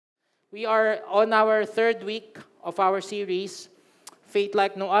We are on our third week of our series, Faith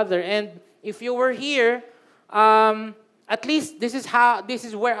Like No Other. And if you were here, at least this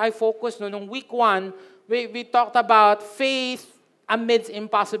is where I focused. No? Nung week 1, we talked about faith amidst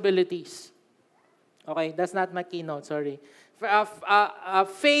impossibilities. Okay, that's not my keynote, sorry.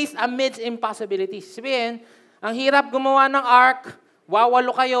 Faith amidst impossibilities. Sabihin, ang hirap gumawa ng ark,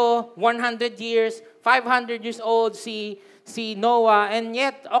 wawalo kayo, 100 years, 500 years old si Noah, and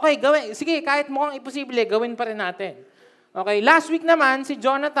yet, okay, gawin. Sige, kahit mukhang imposible, gawin pa rin natin. Okay, last week naman, si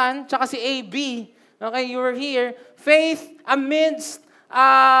Jonathan, tsaka si AB, okay, you were here, faith amidst,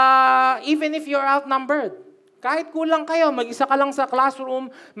 even if you're outnumbered. Kahit kulang kayo, mag-isa ka lang sa classroom,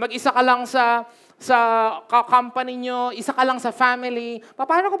 mag-isa ka lang sa company nyo, isa ka lang sa family.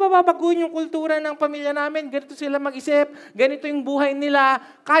 Paano ko babaguhin yung kultura ng pamilya namin? Ganito sila mag-isip, ganito yung buhay nila.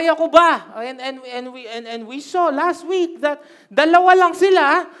 Kaya ko ba? And we saw last week that dalawa lang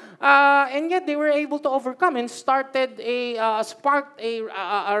sila, and yet they were able to overcome and sparked a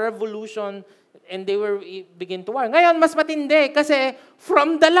revolution, and they were begin to war. Ngayon, mas matindi kasi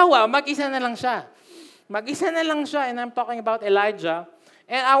from dalawa, mag-isa na lang siya. Mag-isa na lang siya, and I'm talking about Elijah.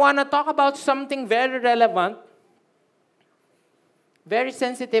 And I want to talk about something very relevant, very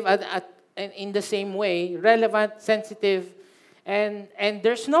sensitive in the same way, relevant, sensitive, and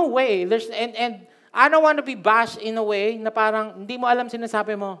there's no way, and I don't want to be bashed in a way na parang hindi mo alam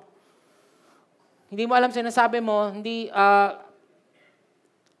sinasabi mo. Hindi mo alam sinasabi mo,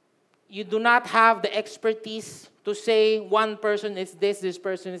 you do not have the expertise to say one person is this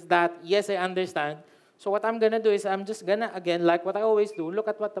person is that. Yes, I understand. So what I'm going to do is I'm just going to, again, like what I always do, look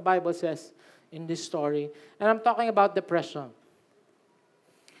at what the Bible says in this story. And I'm talking about depression.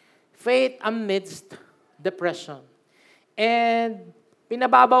 Faith amidst depression. And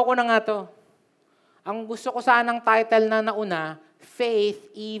pinababaw ko na nga to. Ang gusto ko sanang title na nauna,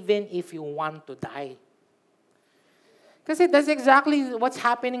 Faith Even If You Want to Die. Kasi that's exactly what's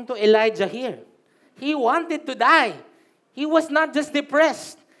happening to Elijah here. He wanted to die. He was not just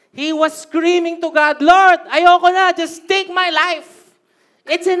depressed. He was screaming to God, Lord, ayoko na, just take my life.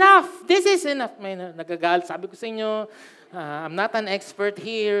 It's enough. This is enough. May nagagalit. Sabi ko sa inyo, I'm not an expert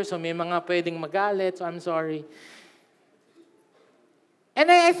here, so may mga pwedeng magalit, so I'm sorry. And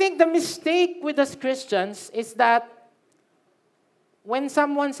I think the mistake with us Christians is that when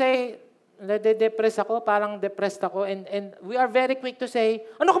someone say, nade-depress ako, parang depressed ako, and we are very quick to say,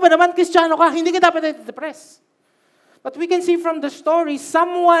 ano ka ba naman, Kristiyano ka, hindi ka dapat nade-depress. But we can see from the story,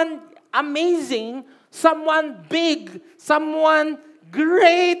 someone amazing, someone big, someone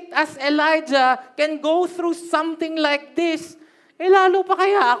great as Elijah can go through something like this. Lalo pa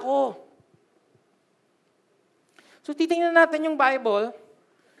kaya ako. So titingnan natin yung Bible.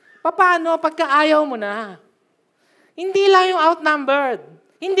 Paano pagka ayaw mo na? Hindi lang yung outnumbered.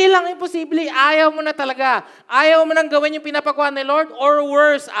 Hindi lang imposible. Ayaw mo na talaga. Ayaw mo nang gawin yung pinapagawa ni Lord, or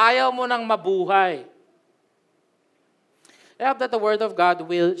worse, ayaw mo nang mabuhay. I hope that the Word of God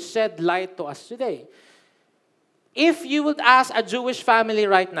will shed light to us today. If you would ask a Jewish family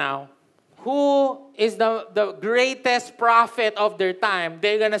right now, who is the greatest prophet of their time,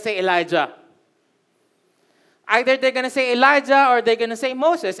 they're going to say Elijah. Either they're going to say Elijah or they're going to say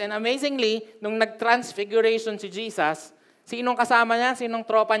Moses. And amazingly, nung nag-transfiguration si Jesus, sinong kasama niya? Sinong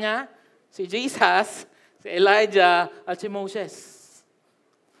tropa niya? Si Jesus, si Elijah, at si Moses.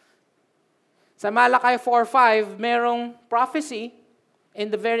 Sa Malhacan 4:5, merong prophecy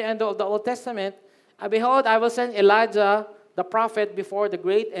in the very end of the Old Testament. Behold, I will send Elijah, the prophet, before the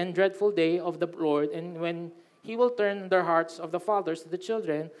great and dreadful day of the Lord. And when he will turn their hearts of the fathers to the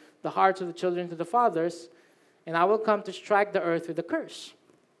children, the hearts of the children to the fathers, and I will come to strike the earth with a curse.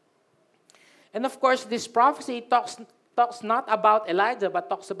 And of course, this prophecy talks not about Elijah,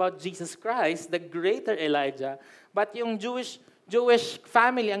 but talks about Jesus Christ, the greater Elijah. But yung Jewish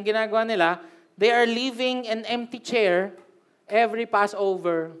family, ang ginagawa nila, they are leaving an empty chair every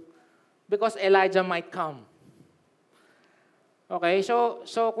Passover because Elijah might come. Okay, so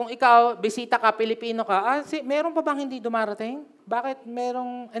kung ikaw, bisita ka, Pilipino ka, meron pa bang hindi dumarating? Bakit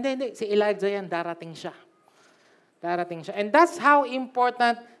merong, hindi, si Elijah yan, darating siya. Darating siya. And that's how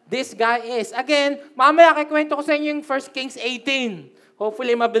important this guy is. Again, mamaya kikwento ko sa inyo yung 1 Kings 18.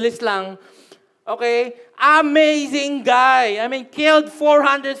 Hopefully, mabilis lang. Okay? Amazing guy. I mean, killed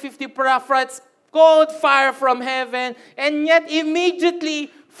 450 prophets, cold fire from heaven, and yet immediately,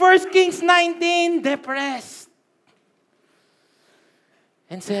 1 Kings 19, depressed.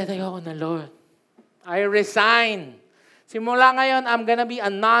 And said, ayoko na, Lord. I resign. Simula ngayon, I'm gonna be a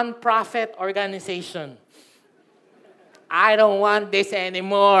non-profit organization. I don't want this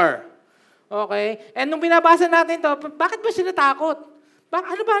anymore. Okay? And nung binabasa natin to, bakit ba siya natakot?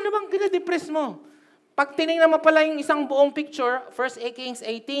 Ano bang kinadepress mo? Pag tinignan mo pala yung isang buong picture, 1 Kings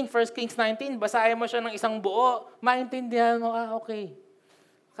 18, 1 Kings 19, basahin mo siya ng isang buo, maintindihan mo, okay.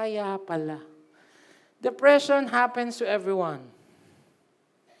 Kaya pala. Depression happens to everyone.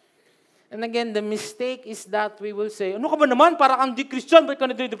 And again, the mistake is that we will say, ano ka ba naman? Para kang di Christian, ba't ka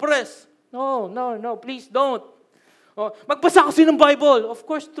nade-depress? No, please don't. Magbasa kasi ng Bible. Of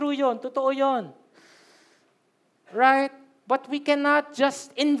course, true yon, totoo yon. Right? But we cannot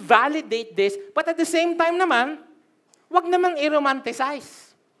just invalidate this. But at the same time naman, wag namang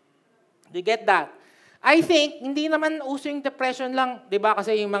i-romanticize. Do you get that? I think, hindi naman uso yung depression lang. Di ba?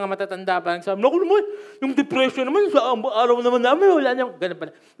 Kasi yung mga matatanda pa, sabi, naku naman, yung depression naman, sa araw naman namin, wala naman. Ganun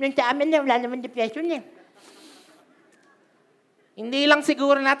pala. Yung sa amin na, wala naman depression eh. Hindi lang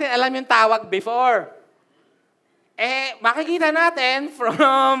siguro natin alam yung tawag before. Makikita natin from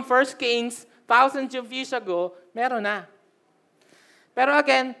 1 Kings, thousands of years ago, meron na. Pero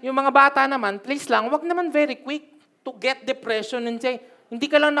again, yung mga bata naman, please lang, wag naman very quick to get depression and say, hindi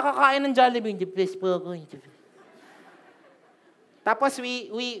ka lang nakakain ng Jollibee, depressed po ako. Tapos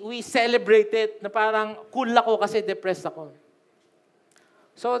we celebrate it na parang cool ako kasi depressed ako.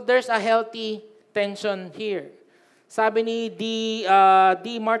 So there's a healthy tension here. Sabi ni D.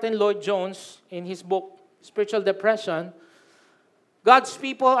 Martin Lloyd-Jones in his book, Spiritual Depression, God's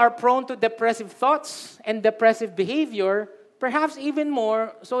people are prone to depressive thoughts and depressive behavior, perhaps even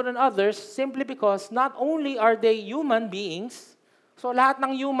more so than others, simply because not only are they human beings, so lahat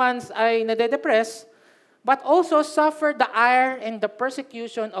ng humans ay nade-depress, but also suffer the ire and the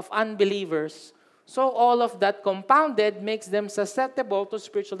persecution of unbelievers. So all of that compounded makes them susceptible to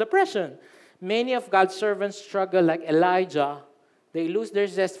spiritual depression. Many of God's servants struggle like Elijah. They lose their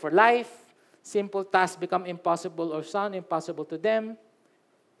zest for life. Simple tasks become impossible or sound impossible to them.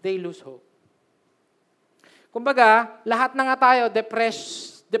 They lose hope. Kumbaga, lahat na nga tayo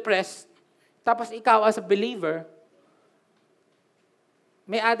depressed, tapos ikaw as a believer,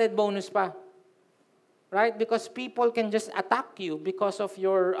 may added bonus pa. Right? Because people can just attack you because of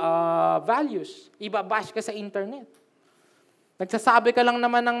your values. Ibabash ka sa internet. Nagsasabi ka lang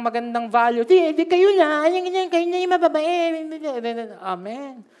naman ng magandang value. Di kayo na, kayo na yung mababae.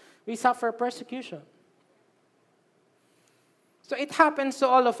 Amen. We suffer persecution. So it happens to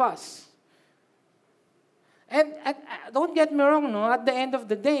all of us. And don't get me wrong, no? At the end of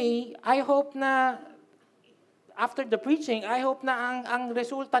the day, I hope na, after the preaching, I hope na ang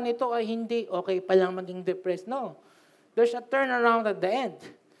resulta nito ay hindi, okay pa lang maging depressed. No. There's a turnaround at the end.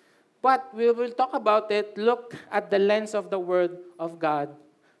 But we will talk about it. Look at the lens of the Word of God.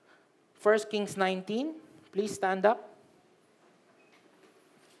 1 Kings 19. Please stand up.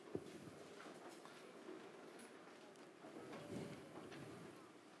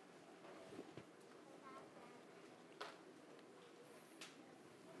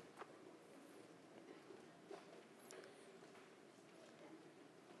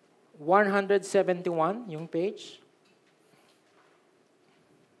 (171) yung page.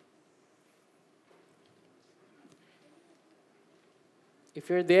 If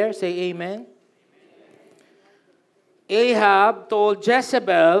you're there, say amen. Ahab told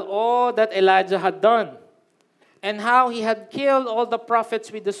Jezebel all that Elijah had done and how he had killed all the prophets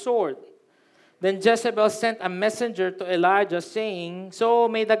with the sword. Then Jezebel sent a messenger to Elijah saying, "So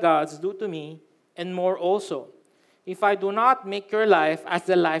may the gods do to me and more also, if I do not make your life as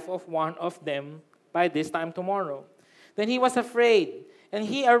the life of one of them by this time tomorrow." Then he was afraid, and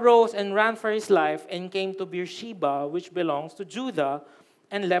he arose and ran for his life and came to Beersheba, which belongs to Judah,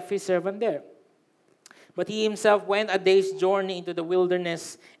 and left his servant there. But he himself went a day's journey into the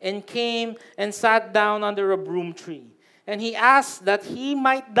wilderness and came and sat down under a broom tree. And he asked that he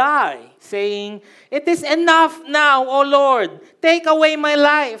might die, saying, "It is enough now, O Lord, take away my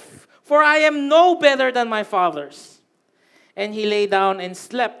life, for I am no better than my fathers." And he lay down and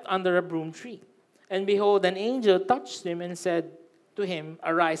slept under a broom tree. And behold, an angel touched him and said to him,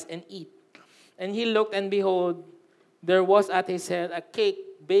 "Arise and eat." And he looked, and behold, there was at his head a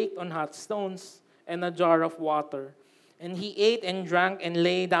cake baked on hot stones and a jar of water. And he ate and drank and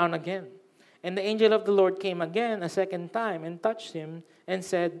lay down again. And the angel of the Lord came again a second time and touched him and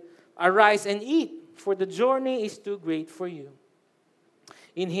said, "Arise and eat, for the journey is too great for you."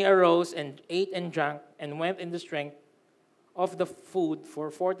 And he arose and ate and drank and went in the strength of the food for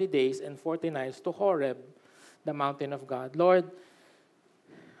 40 days and 40 nights to Horeb, the mountain of God. Lord,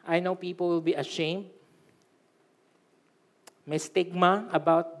 I know people will be ashamed. May stigma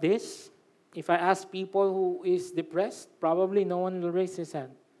about this. If I ask people who is depressed, probably no one will raise his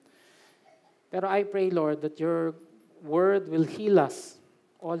hand. Pero I pray, Lord, that your word will heal us,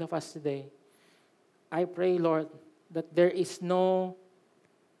 all of us today. I pray, Lord, that there is no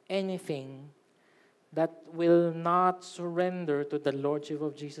anything that will not surrender to the Lordship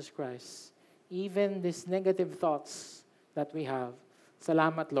of Jesus Christ. Even these negative thoughts that we have.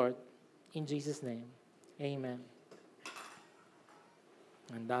 Salamat, Lord. In Jesus' name. Amen.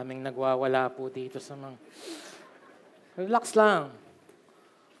 Ang daming nagwawala po dito sa mga... Relax lang.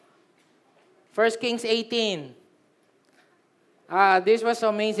 1 Kings 18. This was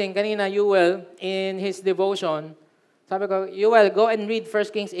so amazing. Kanina, Yuel, in his devotion, sabi ko, Yuel, go and read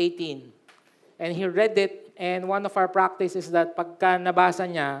 1 Kings 18. And he read it, and one of our practices is that pagka nabasa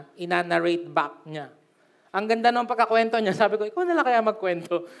niya, ina-narrate back niya. Ang ganda ng pagkakwento niya. Sabi ko, ikaw na lang kaya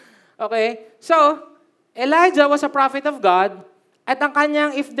magkwento. Okay? So, Elijah was a prophet of God, at ang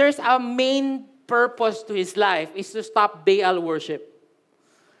kanyang, if there's a main purpose to his life, is to stop Baal worship.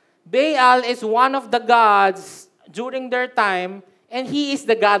 Baal is one of the gods during their time, and he is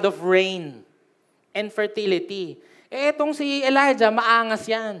the God of rain and fertility. Etong si Elijah, maangas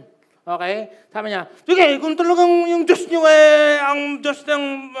yan. Okay? Sabi niya, sige, kung talagang yung Diyos niyo ang Diyos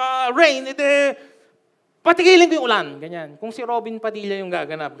ng rain, patigilin ko yung ulan. Ganyan. Kung si Robin Padilla yung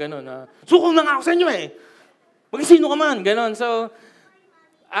gaganap, ganun. Suko na nga ako sa inyo Mag-sino ka man, ganun. So,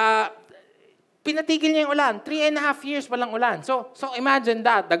 pinatigil niya yung ulan. 3.5 years walang ulan. So imagine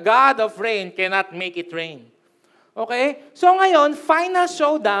that. The God of rain cannot make it rain. Okay? So ngayon, final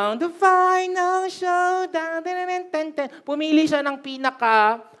showdown. The final showdown. Pumili siya ng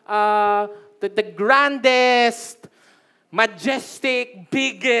pinaka, the grandest, majestic,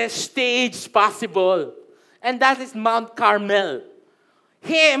 biggest stage possible. And that is Mount Carmel.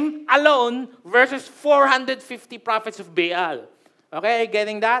 Him alone versus 450 prophets of Baal. Okay?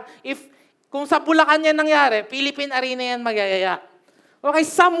 Getting that? Kung sa Bulacan yan nangyari, Philippine Arena yan magyayaya. Okay,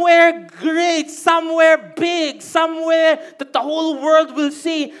 somewhere great, somewhere big, somewhere that the whole world will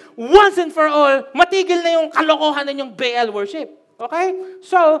see, once and for all, matigil na yung kalokohan na yung Baal worship. Okay?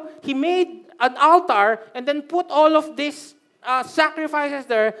 So, he made an altar and then put all of these sacrifices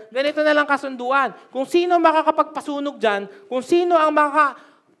there. Ganito na lang kasunduan. Kung sino makakapagpasunog dyan, kung sino ang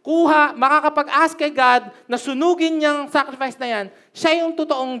makakapag-ask kay God na sunugin niyang sacrifice na yan, siya yung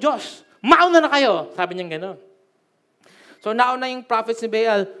totoong Diyos. Mauna na kayo. Sabi niya gano'n. So, nauna yung prophets ni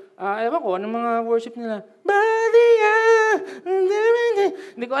Baal. Ewan ko, anong mga worship nila?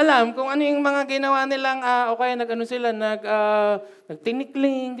 Hindi ko alam kung ano yung mga ginawa nilang, okay, nag-ano sila,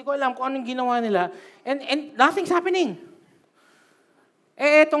 nagtinikling. Hindi ko alam kung anong ginawa nila. And nothing's happening.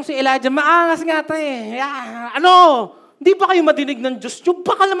 Etong si Elijah, maangas nga ito Hindi pa kayo madinig ng Diyos nyo?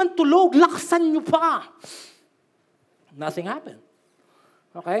 Baka naman tulog, lakasan nyo pa. Nothing happened.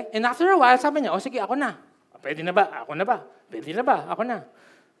 Okay? And after a while, sabi niya, sige, ako na. Pwede na ba? Ako na ba? Pwede na ba? Ako na.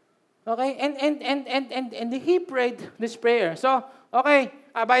 Okay? And he prayed this prayer. So, okay.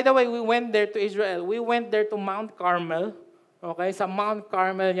 By the way, we went there to Israel. We went there to Mount Carmel. Okay? Sa Mount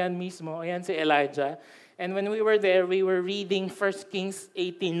Carmel yan mismo. Ayan si Elijah. And when we were there, we were reading 1 Kings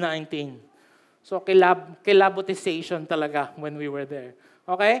 18:19. So, kilabotization talaga when we were there.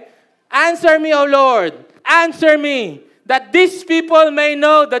 Okay? Answer me, O Lord. Answer me, that these people may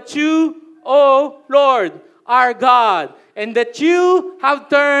know that you, O Lord, are God, and that you have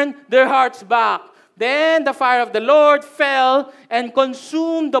turned their hearts back. Then the fire of the Lord fell and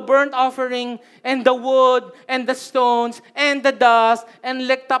consumed the burnt offering and the wood and the stones and the dust and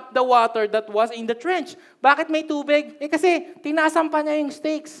licked up the water that was in the trench. Bakit may tubig? Kasi tinasan pa niya yung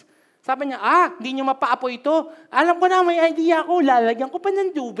stakes. Sabi niya, hindi niyo mapaapoy ito. Alam ko na, may idea ko, lalagyan ko pa ng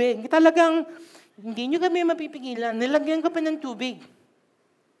tubig. Talagang, hindi niyo kami mapipigilan. Nilagyan ko pa ng tubig.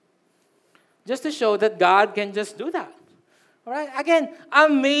 Just to show that God can just do that. All right? Again,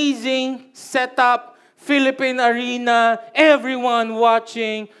 amazing setup, Philippine Arena, everyone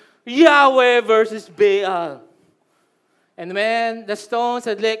watching, Yahweh versus Baal. And when the stones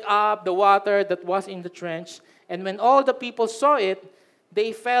had licked up the water that was in the trench, and when all the people saw it,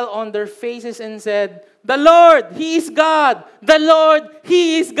 they fell on their faces and said, "The Lord, He is God! The Lord,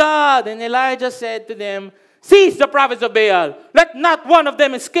 He is God!" And Elijah said to them, "Seize the prophets of Baal. Let not one of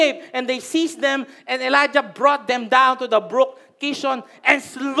them escape." And they seized them, and Elijah brought them down to the brook Kishon and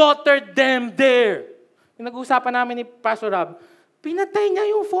slaughtered them there. Yung nag-uusapan namin ni Pastor Rob, pinatay niya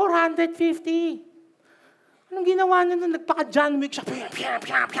yung 450. Anong ginawa niya nung nagpaka-John Wick siya?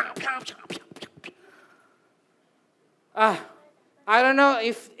 I don't know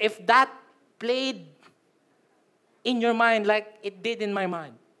if that played in your mind like it did in my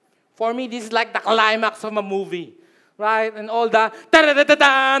mind. For me, this is like the climax of a movie. Right? And all the fire.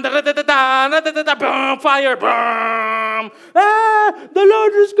 The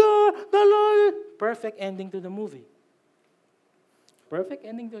Lord is God. The Lord. Perfect ending to the movie. Perfect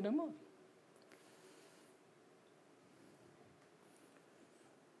ending to the movie.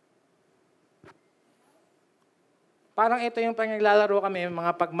 Parang ito yung naglalaro kami,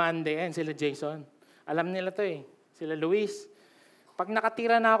 mga pag-Monday. Ayan, sila Jason. Alam nila to eh. Sila Luis. Pag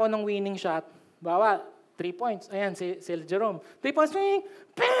nakatira na ako ng winning shot, bawa, 3 points. Ayan, sila Jerome. 3 points,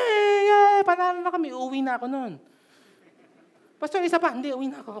 panalo na kami. Uwi na ako noon. Pastor, isa pa. Hindi, uwi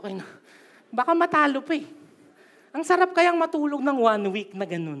na ako. Okay na. Baka matalo pa eh. Ang sarap kayang matulog ng 1 week na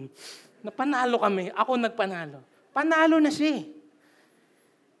ganun. Napanalo kami. Ako nagpanalo. Panalo na siya eh.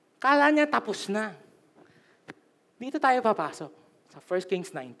 Kala niya tapos na. Dito tayo papasok sa 1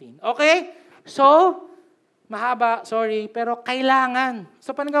 Kings 19. Okay? So, mahaba, sorry, pero kailangan.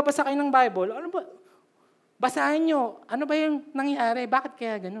 So, pag nagbabasa kayo ng Bible, ano ba? Basahin nyo, ano ba yung nangyari? Bakit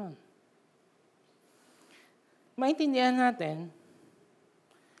kaya ganun? Maintindihan natin,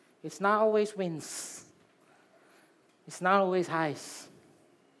 it's not always wins. It's not always highs.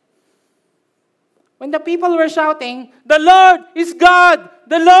 When the people were shouting, "The Lord is God!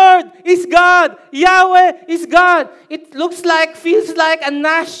 The Lord is God! Yahweh is God!" It looks like, feels like a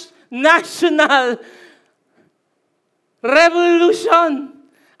national revolution,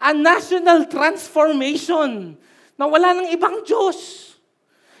 a national transformation na wala ng ibang Diyos.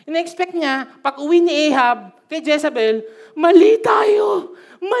 Ina-expect niya, pag uwi ni Ahab kay Jezebel, mali tayo.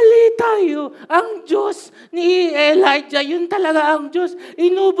 Mali tayo. Ang Diyos ni Elijah, yun talaga ang Diyos.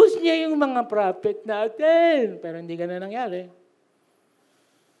 Inubos niya yung mga prophet natin. Pero hindi ganun nangyari.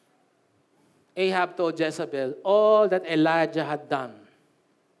 Ahab told Jezebel all that Elijah had done.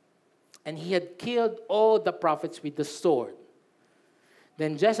 And he had killed all the prophets with the sword.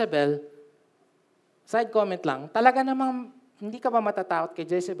 Then Jezebel, side comment lang, talaga namang hindi ka ba matatakot kay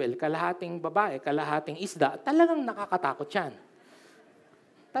Jezebel? Kalahating babae, kalahating isda, talagang nakakatakot yan.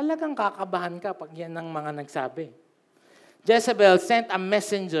 Talagang kakabahan ka pag yan ng mga nagsabi. Jezebel sent a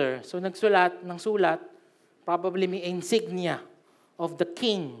messenger. So nagsulat ng sulat, probably may insignia of the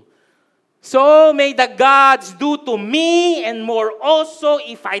king. So may the gods do to me and more also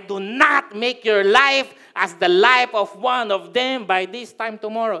if I do not make your life as the life of one of them by this time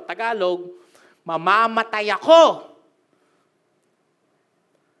tomorrow. Tagalog, mamamatay ako.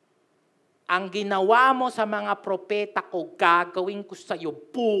 Ang ginawa mo sa mga propeta ko, gagawin ko sa iyo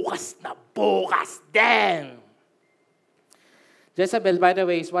bukas na bukas din. Jezebel, by the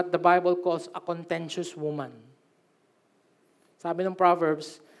way, is what the Bible calls a contentious woman. Sabi ng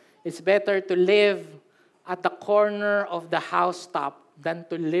Proverbs, it's better to live at the corner of the housetop than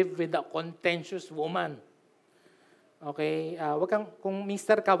to live with a contentious woman. Okay? Wag kang, kung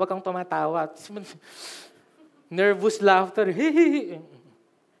mister ka, wag kang tumatawa. Nervous laughter.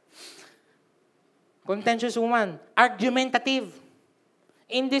 Contentious woman. Argumentative.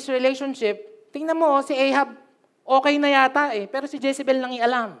 In this relationship, tingnan mo, si Ahab, okay na yata eh. Pero si Jezebel lang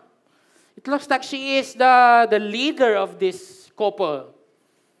ialam. It looks like she is the leader of this couple.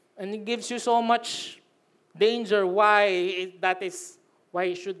 And it gives you so much danger why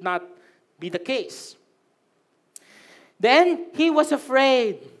it should not be the case. Then, he was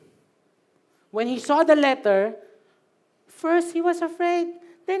afraid. When he saw the letter, first he was afraid.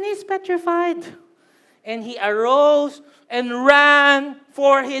 Then he's petrified. And he arose and ran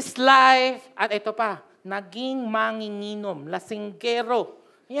for his life. At ito pa, naging manginginom, lasinggero.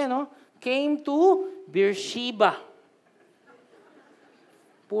 Yan, no? Came to Beersheba.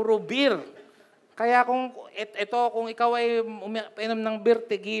 Puro beer. Kaya kung ikaw ay uminom ng beer,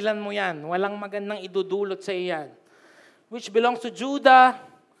 tigilan mo yan. Walang magandang idudulot sa iyan. Which belongs to Judah,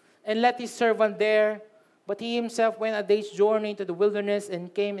 and let his servant there. But he himself went a day's journey to the wilderness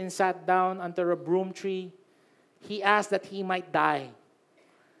and came and sat down under a broom tree. He asked that he might die,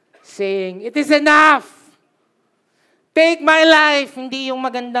 saying, "It is enough! Take my life!" Hindi yung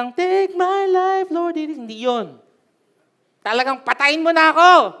magandang, "Take my life, Lord." Hindi yun. Talagang patayin mo na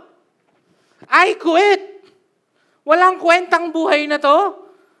ako. I quit. Walang kwentang buhay na to.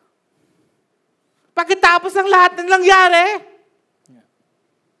 Pagkatapos ng lahat ng nangyari,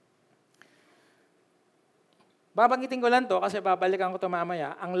 babanggitin ko lang to kasi babalikan ko to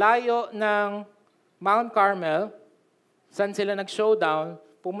mamaya. Ang layo ng Mount Carmel, saan sila nag-showdown,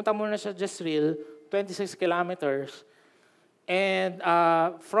 pumunta muna sa Jezreel, 26 kilometers. And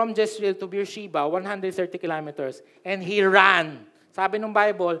from Jezreel to Beersheba, 130 kilometers. And he ran. Sabi ng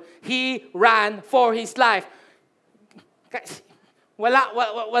Bible, he ran for his life.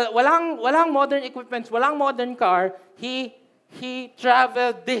 Walang modern equipment, walang modern car. He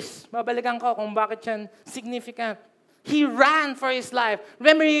traveled this. Babalikan ko kung bakit yan significant. He ran for his life.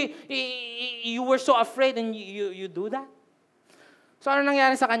 Remember, you were so afraid and you do that? So ano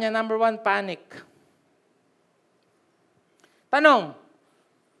nangyari sa kanya? Number 1, panic. Tanong,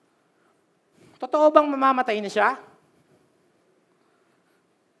 totoo bang mamamatay na siya?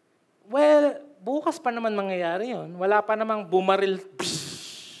 Well, bukas pa naman mangyayari yun. Wala pa namang bumaril.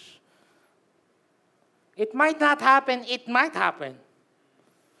 Psh! It might not happen. It might happen.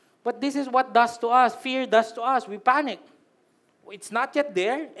 But this is what does to us. Fear does to us. We panic. It's not yet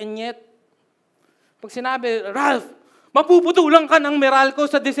there, and yet, pag sinabi, Ralph, mapuputulan ka ng Meralco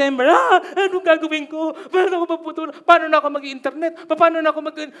sa December. Anong gagawin ko? Paano ako maputulan? Paano na ako mag-internet? Paano na ako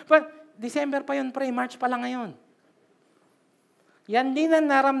December pa yun, pre. March pa lang ngayon. Yan din ang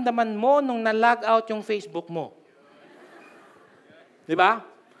naramdaman mo nung na-log out yung Facebook mo. Di ba?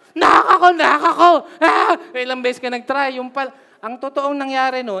 Nakaka ko! Ilang beses ka nag-try. Ang totoong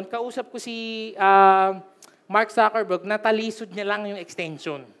nangyari noon, kausap ko si Mark Zuckerberg, natalisod niya lang yung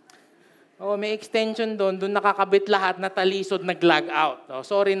extension. May extension doon nakakabit lahat, natalisod, nag-log out.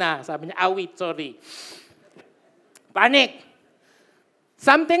 Sorry na, sabi niya, awit, sorry. Panic!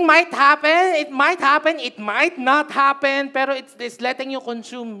 Something might happen, it might not happen, pero it's letting you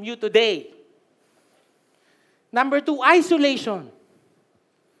consume you today. Number 2, isolation.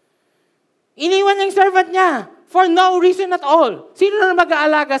 Iniwan yung servant niya for no reason at all. Sino na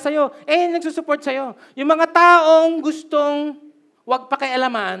mag-aalaga sa'yo? Nagsusupport sa'yo. Yung mga taong gustong wag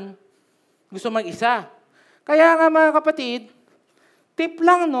pakialaman, gusto mag-isa. Kaya nga mga kapatid, tip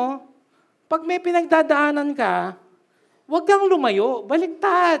lang, no? Pag may pinagdadaanan ka, huwag kang lumayo.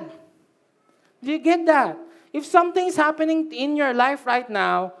 Baligtad. Do you get that? If something's happening in your life right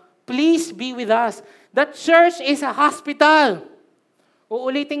now, please be with us. The church is a hospital.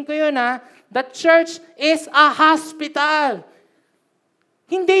 Uulitin ko yun, ha? The church is a hospital.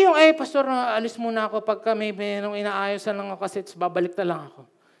 Hindi yung, pastor, alis muna ako pagka may inaayosan lang ako kasi babalik na lang ako.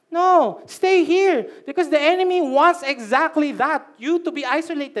 No, stay here. Because the enemy wants exactly that, you to be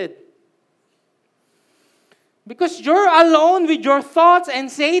isolated. Because you're alone with your thoughts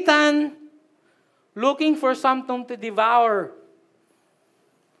and Satan looking for something to devour.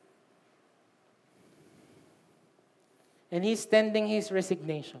 And he's tending his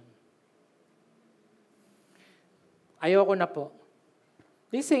resignation. Ayoko na po.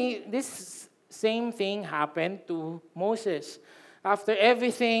 This same thing happened to Moses. After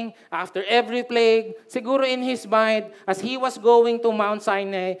everything, after every plague, siguro in his mind, as he was going to Mount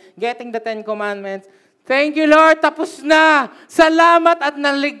Sinai, getting the 10 Commandments, thank you, Lord, tapos na. Salamat at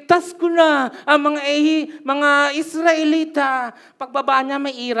naligtas ko na ang mga Israelita. Pagbaba niya,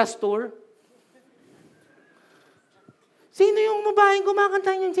 may Eras tour. Sino yung babaeng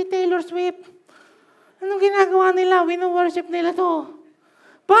kumakanta niyan? Si Taylor Swift. Anong ginagawa nila? Wino-worship nila to.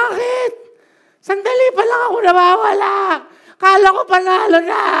 Bakit? Sandali pa lang ako nawawala. Kala ko panalo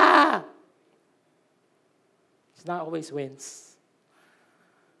na. It's not always wins.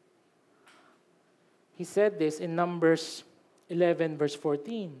 He said this in Numbers 11, verse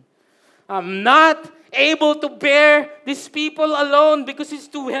 14. I'm not able to bear these people alone because it's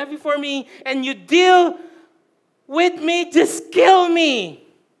too heavy for me. And you deal with me, just kill me.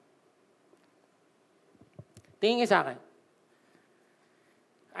 Tingin sa akin.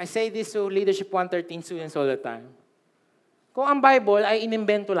 I say this to Leadership 113 students all the time. Kung ang Bible ay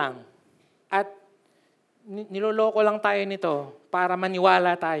inimbento lang at niloloko lang tayo nito para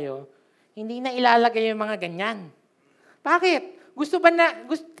maniwala tayo, hindi na ilalagay yung mga ganyan. Bakit?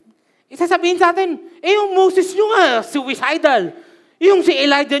 Isasabihin sa atin, yung Moses nyo nga, suicidal. Yung si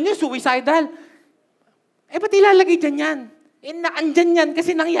Elijah nyo, suicidal. Ba't ilalagay dyan yan? Naandyan yan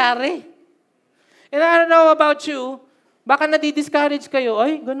kasi nangyari. And I don't know about you, baka nadi-discourage kayo,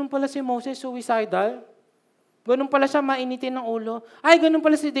 ganun pala si Moses, suicidal. Ganun pala siya mainitin ng ulo. Ganun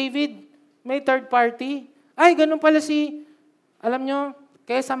pala si David, may third party. Ganun pala alam nyo,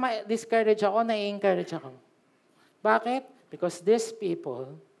 kaysa ma-discourage ako, na-encourage ako. Bakit? Because these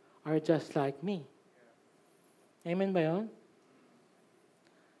people are just like me. Amen ba yun?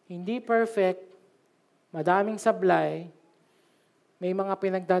 Hindi perfect, madaming sablay, may mga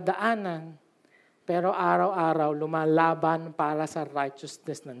pinagdadaanan, pero araw-araw lumalaban para sa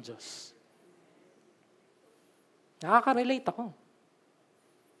righteousness ng Diyos. Nakaka-relate ako.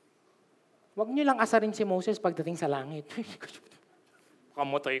 Huwag niyo lang asarin si Moses pagdating sa langit.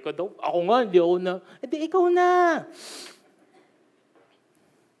 Kamatay ka daw. Ako nga, hindi ako na. Ikaw na.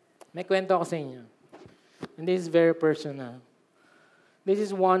 May kwento ako sa inyo. And this is very personal. This is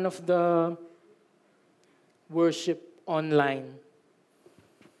one of the worship online.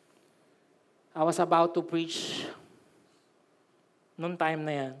 I was about to preach noong time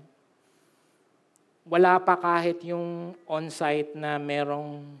na yan. Wala pa kahit yung on-site na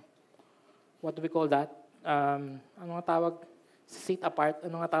merong, what do we call that? Ano nga tawag? Seat apart?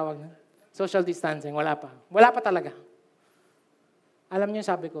 Ano nga tawag? Social distancing. Wala pa. Wala pa talaga. Alam niyo,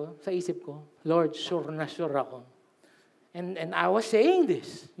 sabi ko, sa isip ko, Lord, sure na sure ako. And I was saying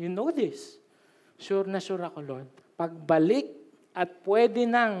this. You know this. Sure na sure ako, Lord. Pagbalik at pwede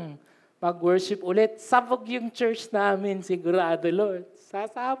nang mag-worship ulit, sabog yung church namin, sigurado, Lord.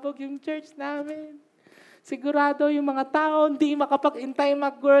 Sasabog yung church namin. Sigurado yung mga tao hindi makapag-intay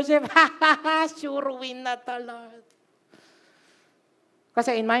mag-worship. Sure win na to, Lord.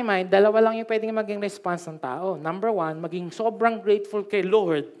 Kasi in my mind, dalawa lang yung pwedeng maging response ng tao. Number one, maging sobrang grateful kay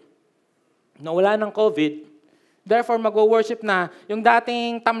Lord na wala ng COVID. Therefore, mag-worship na yung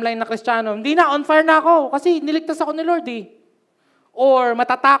dating tamlay na Kristiyano. Hindi na, on fire na ako kasi niligtas ako ni Lord eh. Or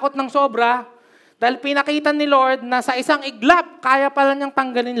matatakot ng sobra dahil pinakita ni Lord na sa isang iglap, kaya pala niyang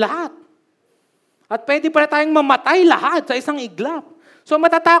tanggalin lahat. At pwede pala tayong mamatay lahat sa isang iglap. So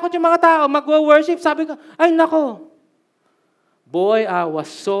matatakot yung mga tao, mag-worship. Sabi ko, ay nako, boy, I was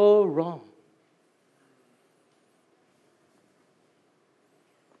so wrong.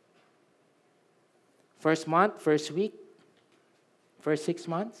 First month, first week, first 6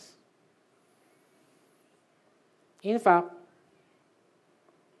 months. In fact,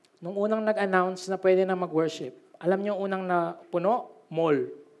 nung unang nag-announce na pwede na mag-worship, alam niyo yung unang na puno? Mall.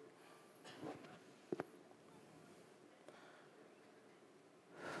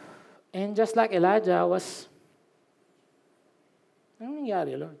 And just like Elijah was, anong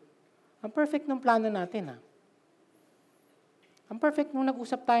nangyari, Lord? Ang perfect ng plano natin, ha? Ang perfect nung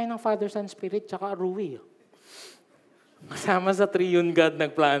nag-usap tayo ng Father, Son, Spirit, tsaka Rouie. Kasama sa Triune God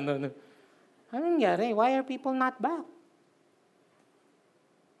nagplano. Anong nangyari? Why are people not back?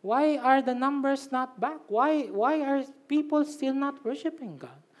 Why are the numbers not back? Why are people still not worshiping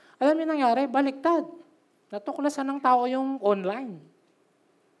God? Alam niyo nangyari? Baliktad. Natuklasan ng tao yung online.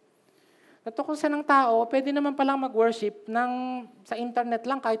 Natuklasan ng tao, pwede naman palang mag-worship sa internet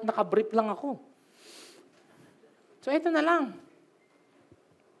lang kahit nakabrief lang ako. So ito na lang.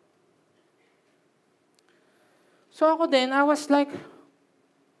 So ako din, I was like,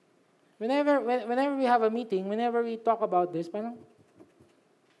 whenever we have a meeting, whenever we talk about this, parang,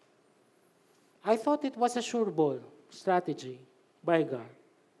 I thought it was a sure ball strategy by God.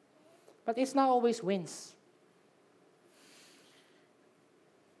 But it's not always wins.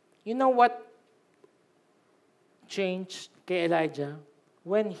 You know what changed kay Elijah?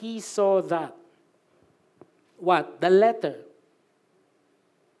 When he saw that. What? The letter.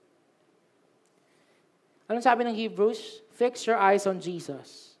 Anong sabi ng Hebrews? Fix your eyes on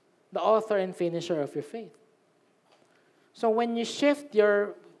Jesus, the author and finisher of your faith. So when you shift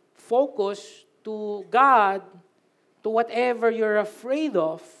your focus to God, to whatever you're afraid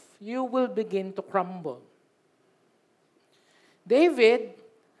of, you will begin to crumble. David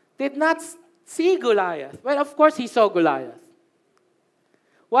did not see Goliath. Well, of course, he saw Goliath.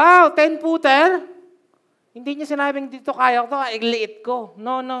 Wow, 10-footer? Hindi niya sinabing dito kaya ko, liit ko.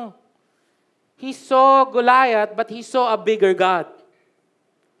 No. He saw Goliath, but he saw a bigger God.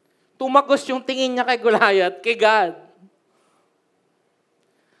 Tumagos yung tingin niya kay Goliath, kay God.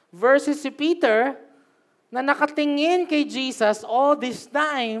 Versus si Peter, na nakatingin kay Jesus all this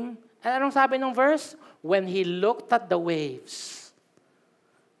time, anong sabi ng verse? When he looked at the waves.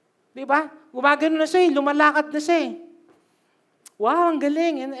 Diba? Gumagano na siya, lumalakad na siya. Wow, ang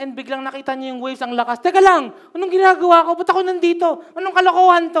galing. And biglang nakita niya yung waves, ang lakas. Teka lang, anong ginagawa ko? Ba't ako nandito? Anong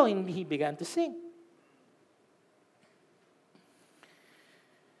kalokohan to? And he began to sing.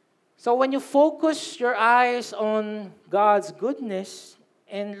 So when you focus your eyes on God's goodness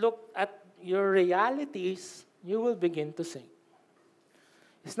and look at your realities, you will begin to sing.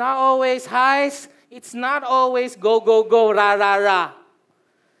 It's not always highs. It's not always go, go, go, ra, ra, ra.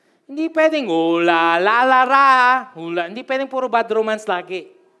 Hindi pwedeng hula, la, la, ra, hula. Hindi pwedeng puro bad romance lagi.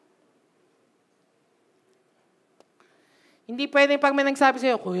 Hindi pwedeng pag may nagsabi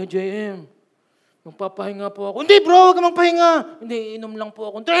sa'yo, Kuya JM, magpapahinga po ako. Hindi bro, huwag ka magpahinga. Hindi, inom lang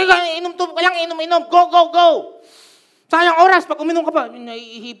po ako. Inom to, kailangan inom. Go, go, go. Sayang oras, pag uminom ka pa,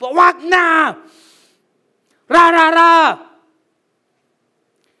 naiihipo. Wag na! Ra, ra, ra!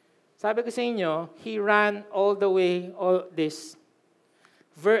 Sabi ko sa inyo, he ran all the way, all this.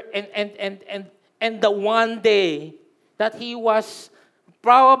 And the one day that he was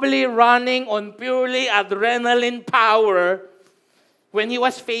probably running on purely adrenaline power when he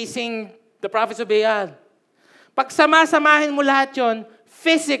was facing the prophets of Baal. Pag sama-samahin mo lahat yon,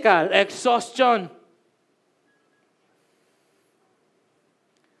 physical exhaustion.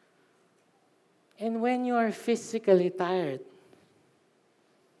 And when you are physically tired,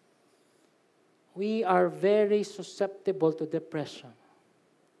 we are very susceptible to depression.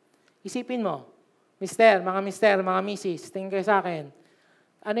 Isipin mo, mister, mga misis, tingin kayo sa akin,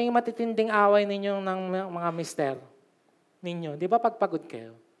 ano yung matitinding away ninyo ng mga mister ninyo? Di ba pag pagod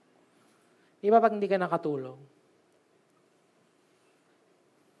kayo? Di ba pag hindi ka nakatulog?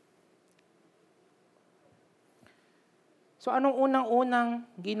 So anong unang-unang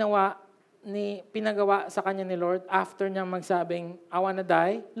pinagawa sa kanya ni Lord after niyang magsabing, I wanna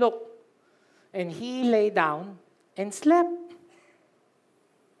die? Look, and he lay down and slept.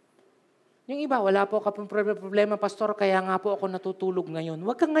 Yung iba, wala po kapong problema, Pastor, kaya nga po ako natutulog ngayon.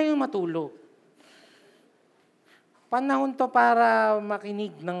 Huwag kang ngayon matulog. Panahon to para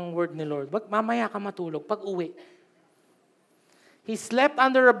makinig ng word ni Lord. Mamaya ka matulog pag uwi. He slept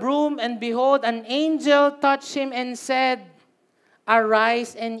under a broom, and behold, an angel touched him and said,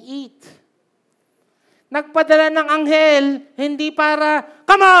 arise and eat. Nagpadala ng anghel, hindi para,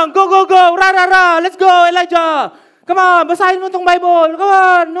 come on, go, go, go, ra, let's go, Elijah. Come on, basahin mo itong Bible. Come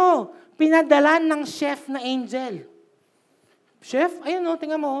on, no. Pinadala ng chef na angel. Chef, ayun no,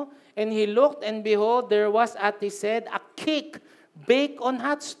 tingnan mo. And he looked, and behold, there was at his head a cake baked on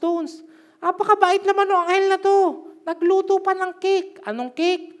hot stones. Apakabait naman ng anghel na to. Nagluto pa ng cake. Anong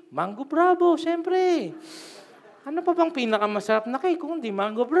cake? Mango Bravo, syempre. Ano pa bang pinakamasarap na cake kung hindi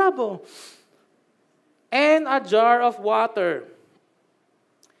Mango Bravo? And a jar of water.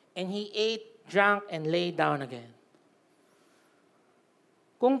 And he ate, drank, and lay down again.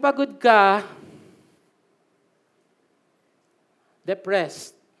 Kung pagod ka,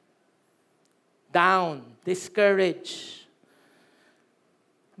 depressed, down, discouraged,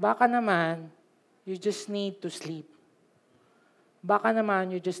 baka naman, you just need to sleep. Baka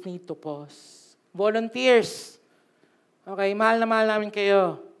naman, you just need to pause. Volunteers. Okay, mahal na mahal namin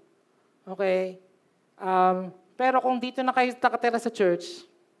kayo. Okay? Pero kung dito na kayo nakatira sa church,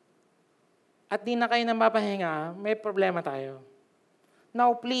 at di na kayo napapahinga, may problema tayo. Now,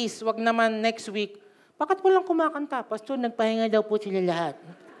 please, wag naman next week, bakit walang kumakanta? Pastor, nagpahinga daw po sila lahat.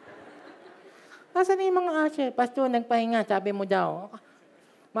 Nasaan na yung mga asher? Pastor, nagpahinga, sabi mo daw.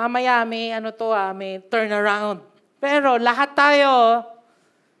 Mamaya, may turnaround. Pero lahat tayo,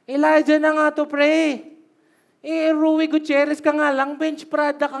 Elijah na nga to pray. Rouie Gutierrez ka nga lang, bench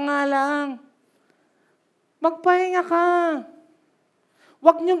Prada ka nga lang. Magpahinga ka.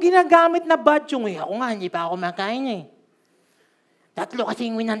 Huwag niyong ginagamit na badge yung, ako nga, hindi pa ako makain 3 kasi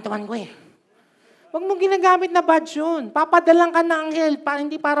yung winantuan ko Huwag mong ginagamit na badge yun. Papadalang ka ng anghel,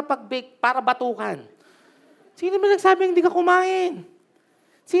 hindi para pag-bake, para batukan. Sino ba nagsabing hindi ka kumain?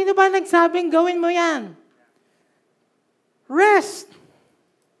 Sino ba nagsabing gawin mo yan? Rest.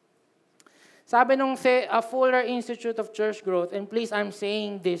 Sabi nung Fuller Institute of Church Growth, and please, I'm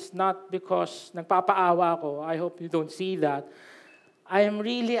saying this not because nagpapaawa ako. I hope you don't see that. I am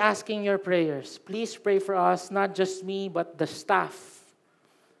really asking your prayers. Please pray for us, not just me, but the staff.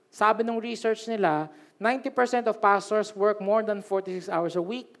 Sabi nung research nila, 90% of pastors work more than 46 hours a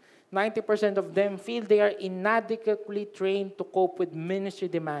week. 90% of them feel they are inadequately trained to cope with ministry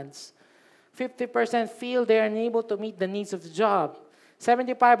demands. 50% feel they are unable to meet the needs of the job.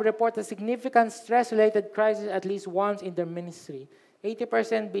 75% report a significant stress-related crisis at least once in their ministry.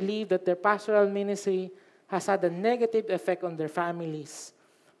 80% believe that their pastoral ministry has had a negative effect on their families.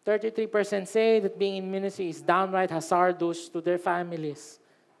 33% say that being in ministry is downright hazardous to their families.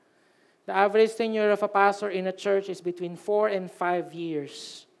 The average tenure of a pastor in a church is between 4 and 5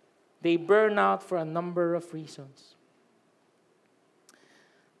 years. They burn out for a number of reasons.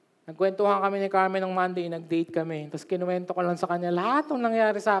 Nagkwentuhan kami ni Carmen ng Monday, nag-date kami. Tapos kinuwento ko lang sa kanya, lahat ng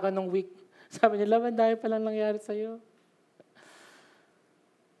nangyari sa akin nung week. Sabi niya, Laban, dahil palang nangyari sa'yo.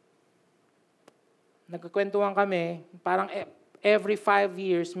 Nagkakwentuhan kami, parang every 5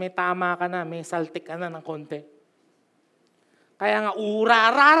 years, may tama ka na, may saltik ka na ng konti. Kaya nga,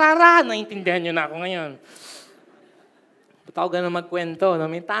 naintindihan niyo na ako ngayon. Ba't ako ganun magkwento? No?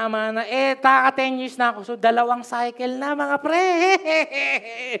 May tama na, 10 years na ako, so 2 cycle na, mga pre.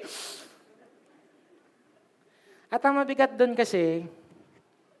 At ang mabigat doon kasi,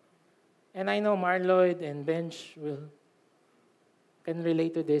 and I know Marloyd and Bench can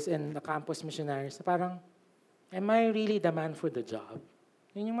relate to this, and the campus missionaries, parang, am I really the man for the job?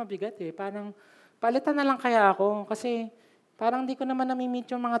 Yun yung mabigat Parang, palitan na lang kaya ako, kasi parang di ko naman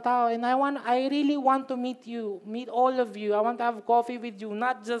nami-meet yung mga tao. And I really want to meet you, meet all of you. I want to have coffee with you,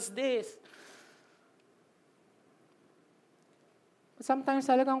 not just this. Sometimes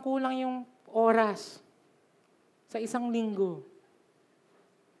talagang kulang yung oras sa isang linggo.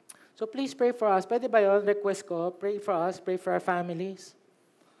 So please pray for us. Pwede ba yun? Request ko. Pray for us. Pray for our families.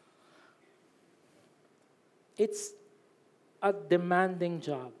 It's a demanding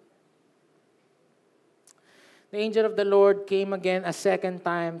job. The angel of the Lord came again a second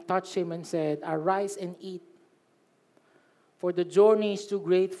time, touched him and said, arise and eat, for the journey is too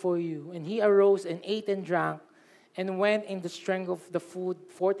great for you. And he arose and ate and drank, and went in the strength of the food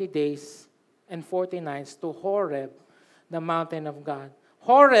 40 days and 40 nights to Horeb, the mountain of God.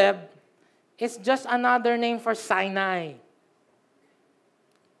 Horeb is just another name for Sinai.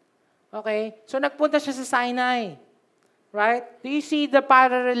 Okay? So nagpunta siya sa Sinai. Right? Do you see the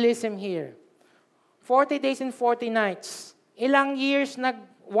parallelism here? 40 days and 40 nights. Ilang years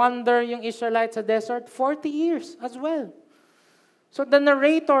nag-wander yung Israelites sa desert? 40 years as well. So the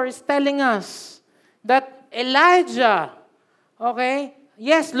narrator is telling us that Elijah, okay,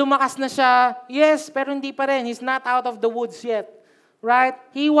 yes, lumakas na siya. Yes, pero hindi pa rin. He's not out of the woods yet. Right?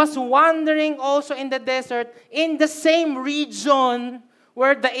 He was wandering also in the desert in the same region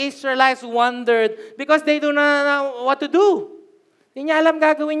where the Israelites wandered because they do not know what to do. Di niya alam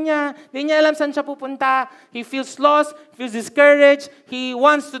gagawin niya. Di niya alam saan siya pupunta. He feels lost, feels discouraged, he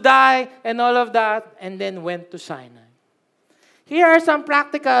wants to die, and all of that, and then went to Sinai. Here are some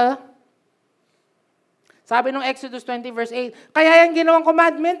practical. Sabi ng Exodus 20 verse 8, kaya yung ginawang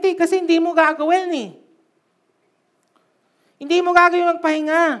commandment kasi hindi mo gagawin Hindi mo gagawin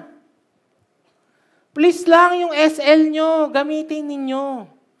magpahinga. Please lang yung SL nyo, gamitin ninyo.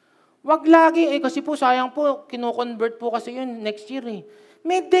 Wag lagi, kasi po sayang po, kino-convert po kasi yun next year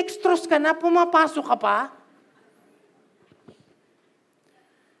May dextrose ka na, pumapasok ka pa.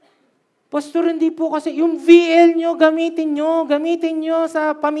 Pastor, hindi po kasi, yung VL nyo, gamitin nyo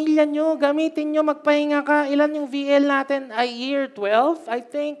sa pamilya nyo, gamitin nyo, magpahinga ka. Ilan yung VL natin? A year 12, I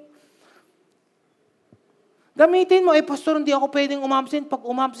think. Gamitin mo, pastor, hindi ako pwedeng umabsent. Pag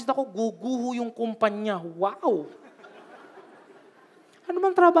umabsent ako, guguho yung kumpanya. Wow! Ano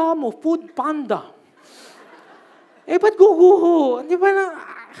bang trabaho mo? Food panda. Ba't guguho? Di ba na...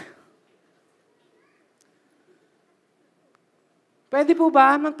 Pwede po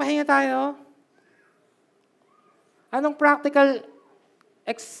ba? Magpahinga tayo? Anong practical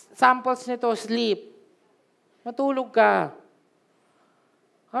examples nito? Sleep. Matulog ka.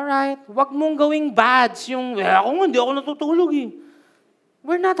 Alright? Huwag mong gawing badge yung, hindi ako natutulog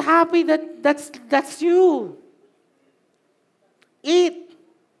We're not happy that's you. Eat.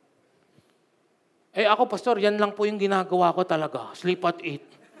 Ako, pastor, yan lang po yung ginagawa ko talaga. Sleep at eat.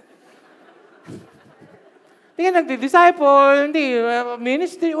 Tingnan, nagdi-disciple, hindi,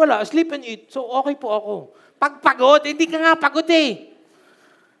 ministry, wala. Sleep and eat. So, okay po ako. Pagpagod, hindi ka nga pagod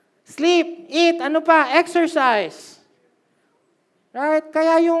Sleep, eat, ano pa? Exercise. Right?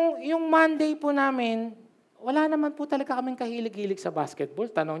 Kaya yung Monday po namin, wala naman po talaga kaming kahilig-hilig sa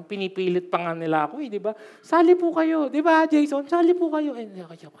basketball. Tanong, pinipilit pa nga nila ako di ba? Sali po kayo, di ba, Jason? Sali po kayo.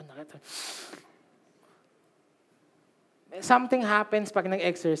 Something happens pag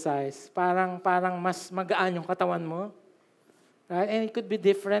nag-exercise. Parang mas magaan yung katawan mo. Right? And it could be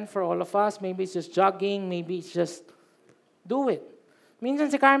different for all of us. Maybe it's just jogging, maybe it's just do it. Minsan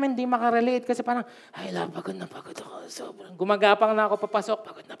si Carmen di makarelate kasi parang, pagod na pagod ako. Sobrang gumagapang na ako, papasok,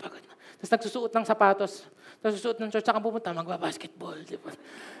 pagod na. Tapos nagsusuot ng sapatos, tapos susuot ng shorts, saka pupunta, magbabasketball. Di ba?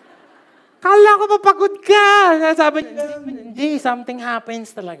 Kala ko mapagod ka. Sabi niya, hindi, something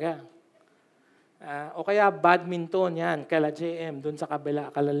happens talaga. O kaya badminton, yan, kala JM, dun sa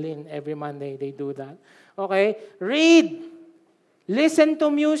kabila, kalalin, every Monday they do that. Okay? Read. Listen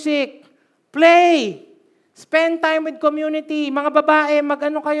to music. Play. Spend time with community. Mga babae,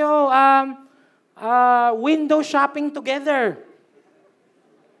 mag-ano kayo, window shopping together.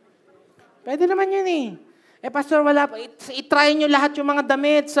 Pwede naman yun pastor, wala pa. I-try nyo lahat yung mga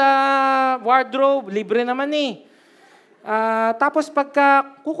damit sa wardrobe. Libre naman tapos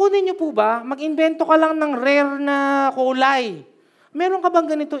pagka, kukunin nyo po ba, mag-invento ka lang ng rare na kulay. Meron ka bang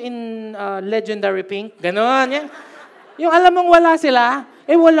ganito in Legendary Pink? Ganon, yan. Yung alam mong wala sila,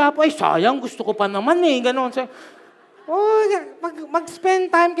 wala po, sayang, gusto ko pa naman ganon. So, mag-spend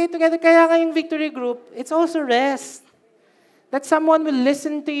time kayo together. Kaya ngayong Victory Group, it's also rest. That someone will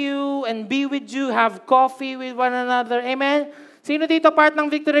listen to you and be with you, have coffee with one another. Amen? Sino dito part ng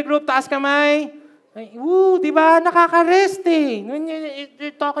Victory Group? Taas kamay. Di ba? Nakaka-rest When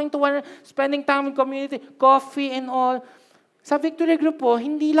you're talking to one, spending time with community, coffee and all. Sa Victory Group po,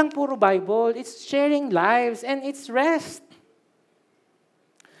 hindi lang puro Bible. It's sharing lives and it's rest.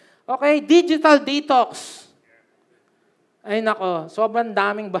 Okay, digital detox. Ay nako, sobrang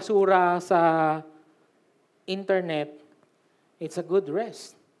daming basura sa internet. It's a good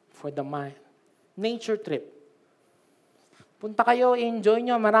rest for the mind. Nature trip. Punta kayo, enjoy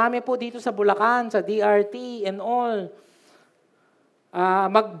nyo. Marami po dito sa Bulacan, sa DRT and all.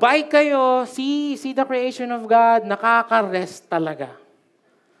 Mag-bike kayo, see the creation of God, nakaka-rest talaga.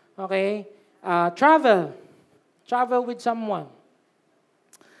 Okay? Travel with someone.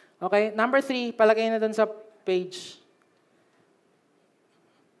 Okay? Number 3, palagay na dun sa page.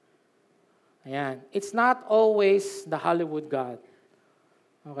 Ayan. It's not always the Hollywood God.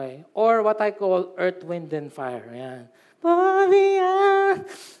 Okay? Or what I call earth, wind, and fire. Ayan.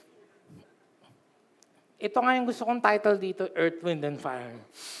 Ito nga yung gusto kong title dito, Earth, Wind, and Fire.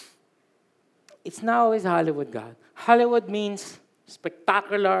 it's not always Hollywood, God. Hollywood means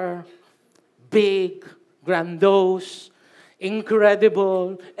spectacular, big, grandiose,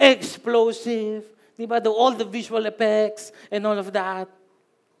 incredible, explosive. Di ba? All the visual effects and all of that.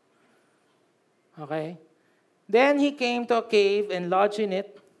 Okay? Then he came to a cave and lodged in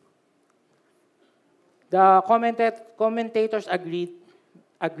it. The commentators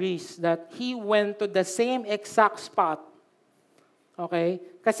agrees that he went to the same exact spot. Okay?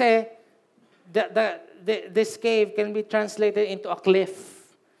 Kasi this cave can be translated into a cliff.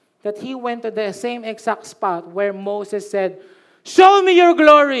 That he went to the same exact spot where Moses said, "Show me your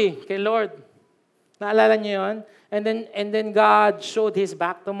glory!" Kay Lord. Naalala niyo yun? And then God showed his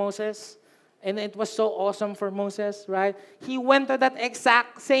back to Moses. And it was so awesome for Moses, right? He went to that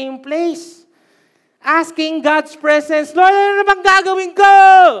exact same place. Asking God's presence, Lord, ano na bang gagawin ko?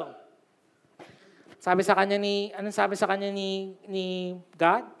 Anong sabi sa kanya ni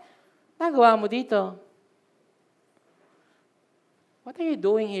God? Nagawa mo dito. What are you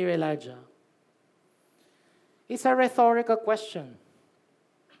doing here, Elijah? It's a rhetorical question.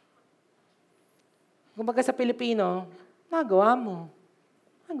 Kumbaga sa Pilipino, nagawa mo.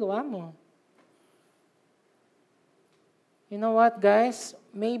 Nagawa mo. You know what, guys?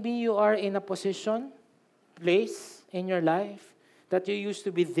 Maybe you are in a place in your life that you used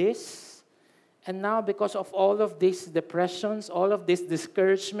to be this, and now because of all of these depressions, all of these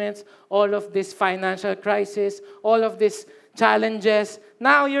discouragements, all of this financial crisis, all of these challenges,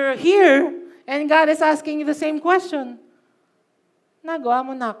 now you're here, and God is asking you the same question. Nagawa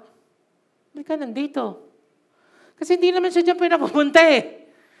mo, nak. Hindi ka nandito. Kasi hindi naman siya dyan pinapupunta eh.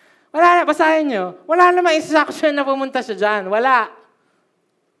 Wala na, basahin nyo. Wala namang instruction na pumunta siya dyan. Wala.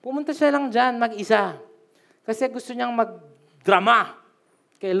 Pumunta siya lang dyan, mag-isa. Kasi gusto niyang mag-drama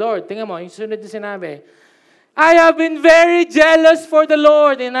kay Lord. Tingnan mo, yung sunod na sinabi, I have been very jealous for the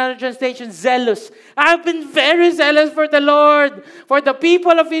Lord. In other translation, zealous. I have been very zealous for the Lord. For the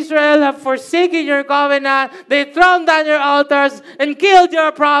people of Israel have forsaken your covenant. They thrown down your altars and killed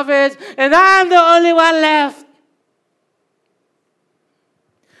your prophets. And I am the only one left.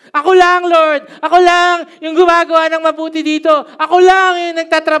 Ako lang, Lord. Ako lang yung gumagawa ng mabuti dito. Ako lang yung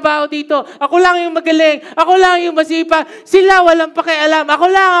nagtatrabaho dito. Ako lang yung magaling. Ako lang yung masipag. Sila walang pakialam.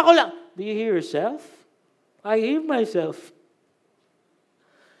 Ako lang. Do you hear yourself? I hear myself.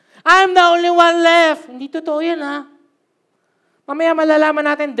 I'm the only one left. Hindi totoo yan, ha? Mamaya malalaman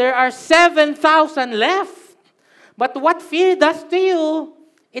natin, there are 7,000 left. But what fear does to you,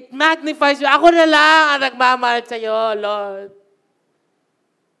 it magnifies you. Ako na lang ang nagmamahal sa'yo, Lord.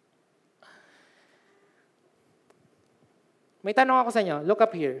 May tanong ako sa inyo. Look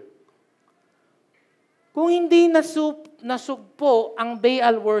up here. Kung hindi nasugpo ang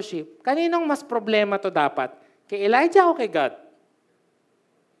Baal worship, kaninong mas problema to dapat? Kay Elijah o kay God?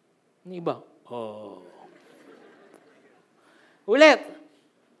 Hindi ba? Oh. Ulit.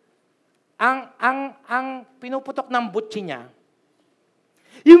 Ang pinuputok ng butsi niya,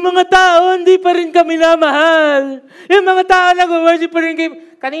 yung mga tao, hindi pa rin kami namahal. Yung mga tao nag-worship pa rin kayo.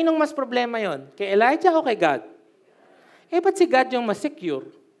 Kaninong mas problema yon? Kay Elijah o kay God? Ba't si God yung mas secure?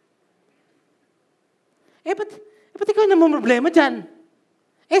 Ba't ikaw naman problema dyan?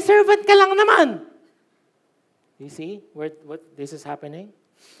 Servant ka lang naman. You see what this is happening?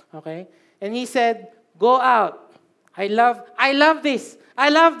 Okay? And he said, go out. I love this.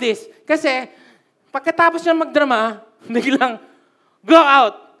 I love this. Kasi, pagkatapos niya magdrama, biglang, go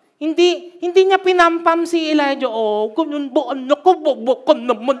out. Hindi niya pinampam si Elijah. Oh, ganun ba? Anak ko, ka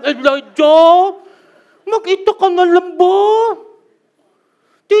naman, Elijah. Makita ka na lang ba?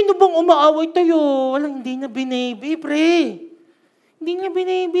 Di na bang umaaway tayo? Hindi niya binaby, pre. Hindi niya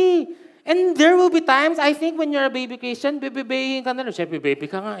binaby. And there will be times, I think, when you're a baby Christian, babyhin ka na lang. Siyempre, baby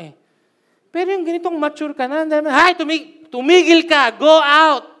ka nga eh. Pero yung ganitong mature ka na, hay, tumigil ka, go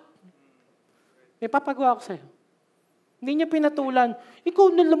out. May papagawa ko sa'yo. Hindi niya pinatulan, ikaw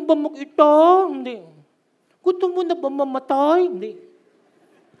na lang ba makita? Hindi. Gusto mo na ba mamatay? Hindi.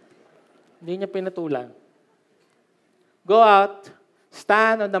 Hindi niya pinatulan. Go out,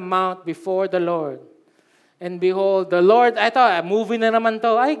 stand on the mount before the Lord. And behold, the Lord, ito, movie na naman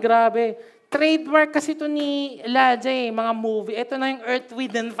to. Ay, grabe. Trademark kasi ito ni Elijah, mga movie. Ito na yung earth,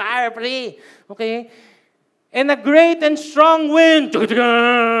 wind, and fire, pre. Okay? And a great and strong wind.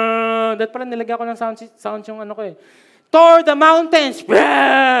 That pala nilagyan ko ng sound yung ano ko eh. Tore the mountains.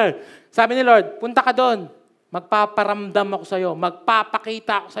 Sabi ni Lord, punta ka doon. Magpaparamdam ako sa'yo.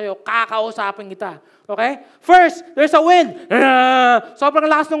 Magpapakita ako sa'yo. Kakausapin kita. Okay? First, there's a wind. Sobrang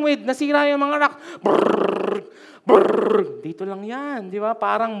lakas ng wind. Nasira yung mga rock. Brrr, brrr. Dito lang yan. Di ba?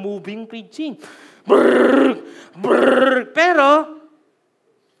 Parang moving preaching. Brrr, brrr. Pero,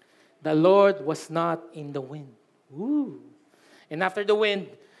 the Lord was not in the wind. Woo. And after the wind,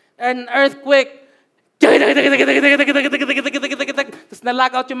 an earthquake. Tapos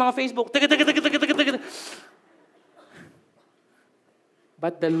na-lock out yung mga Facebook.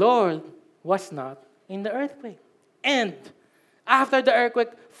 But the Lord was not in the earthquake. And after the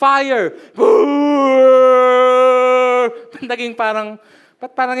earthquake, fire. Naging parang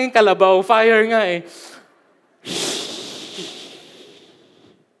yung kalabaw? Fire nga eh.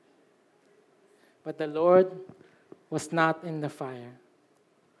 But the Lord was not in the fire.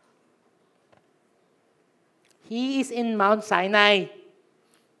 He is in Mount Sinai,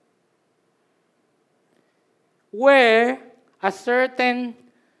 where a certain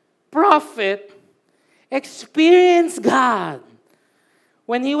prophet experienced God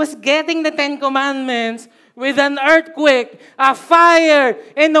when he was getting the 10 Commandments with an earthquake, a fire,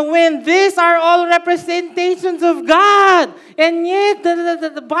 and a wind. These are all representations of God. And yet,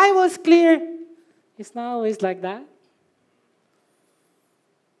 the Bible is clear. It's not always like that.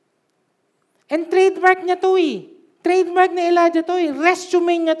 And trademark niya to eh. Trademark ni Elijah to eh.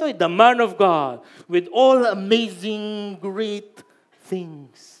 Resume niya to eh. The man of God with all amazing, great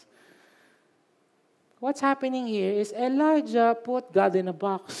things. What's happening here is Elijah put God in a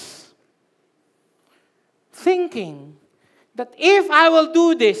box. Thinking that if I will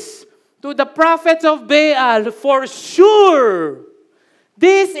do this to the prophets of Baal, for sure,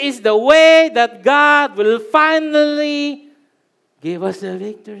 this is the way that God will finally give us the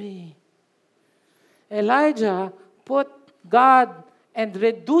victory. Elijah put God and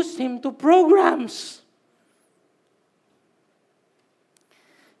reduced him to programs.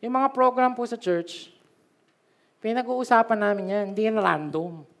 Yung mga program po sa church, pinag-uusapan namin yan, hindi yan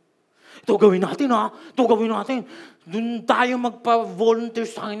random. Ito gawin natin ha, ito gawin natin. Doon tayo magpa-volunteer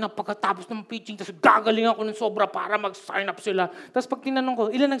sign up pagkatapos ng preaching, tapos gagaling ako ng sobra para mag-sign up sila. Tapos pag tinanong ko,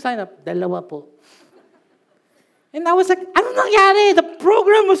 ilan nag-sign up? 2 po. And I was like, ano nangyari? The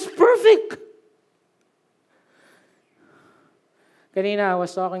program was perfect. Kanina, I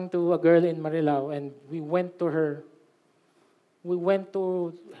was talking to a girl in Marilao and we went to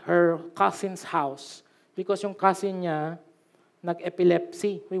her cousin's house because yung cousin niya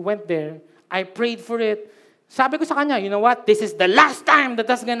nag-epilepsy. We went there. I prayed for it. Sabi ko sa kanya, you know what? This is the last time that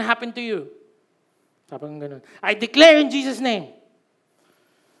that's gonna happen to you. Sabi ko ganun. I declare in Jesus' name.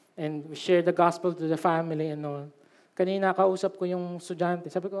 And we shared the gospel to the family and all. Kanina, kausap ko yung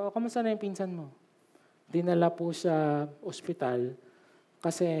estudyante. Sabi ko, kamusta na yung pinsan mo? Dinala po sa ospital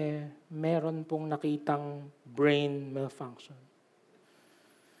kasi meron pong nakitang brain malfunction.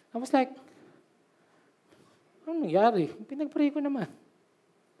 I was like, ano nangyari? Pinag-pray ko naman.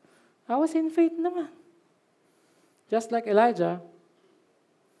 I was in faith naman. Just like Elijah,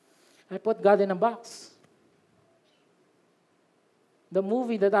 I put God in a box. The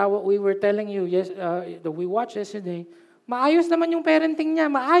movie that we were telling you, that we watched yesterday, maayos naman yung parenting niya.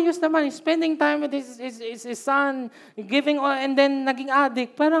 Maayos naman. He's spending time with his son, giving, and then naging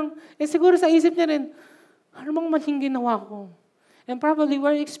addict. Parang, siguro sa isip niya rin, ano bang maling ginawa ko? And probably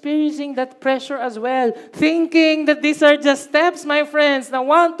we're experiencing that pressure as well. Thinking that these are just steps, my friends. Now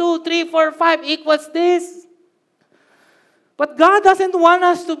 1, 2, 3, 4, 5 equals this. But God doesn't want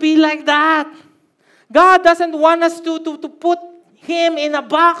us to be like that. God doesn't want us to put Him in a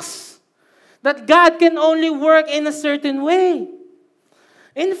box. That God can only work in a certain way.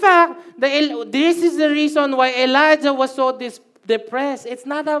 In fact, this is the reason why Elijah was so depressed. It's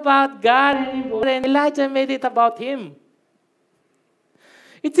not about God anymore. And Elijah made it about him.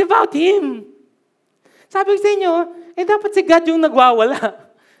 It's about him. Sabi ko sa inyo, dapat si God yung nagwawala.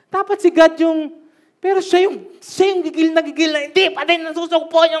 Dapat si God yung, pero siya yung gigil na, hindi pa din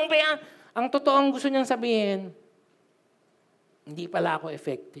nasusugpo yung piyan. Ang totoong gusto niyang sabihin, hindi pala ako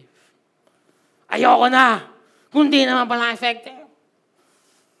effective. Ayoko na, kung di naman pala effective.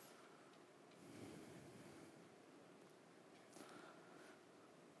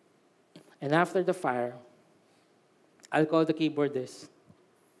 And after the fire, I'll call the keyboard this.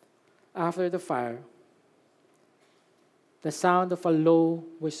 After the fire, the sound of a low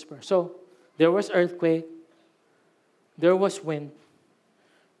whisper. So, there was earthquake, there was wind,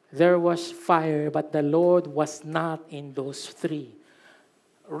 there was fire, but the Lord was not in those three.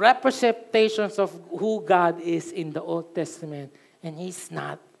 Representations of who God is in the Old Testament, and He's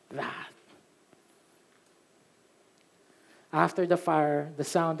not that. After the fire, the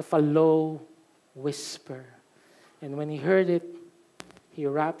sound of a low whisper. And when he heard it, he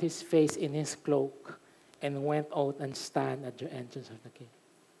wrapped his face in his cloak and went out and stand at the entrance of the gate.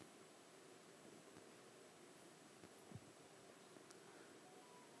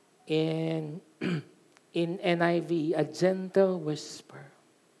 In NIV, a gentle whisper.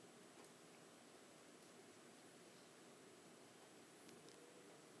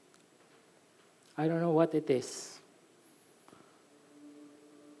 I don't know what it is.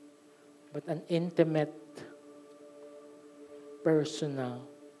 But an intimate, personal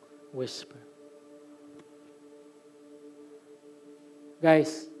whisper.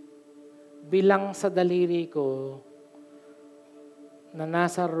 Guys, bilang sa daliri ko na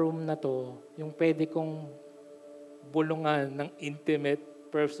nasa room na to, yung pwede kong bulungan ng intimate,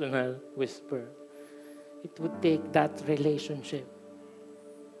 personal whisper. It would take that relationship,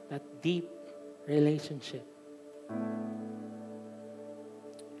 that deep relationship.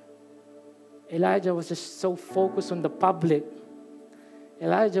 Elijah was just so focused on the public.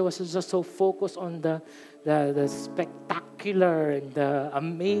 Elijah was just so focused on the spectacular and the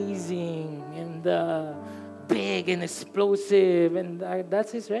amazing and the big and explosive, and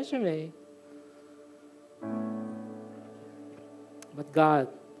that's his resume. But God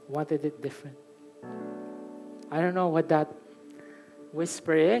wanted it different. I don't know what that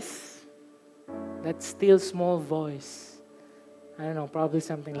whisper is. That still small voice. I don't know, probably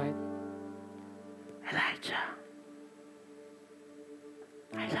something like, Elijah,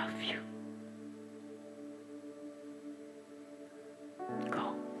 I love you.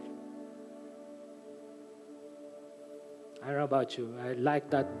 Go. I don't know about you. I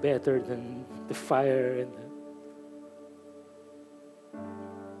like that better than the fire and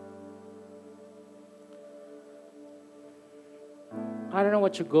I don't know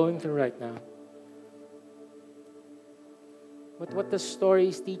what you're going through right now. But what the story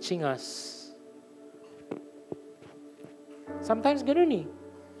is teaching us. Sometimes ganun eh.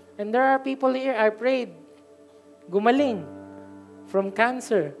 And there are people here, I prayed, gumaling from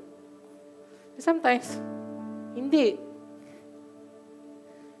cancer. Sometimes, hindi.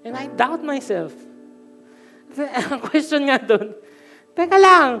 And I doubt myself. Ang question nga doon, teka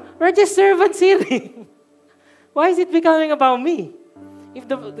lang, we're just servants here. Why is it becoming about me? If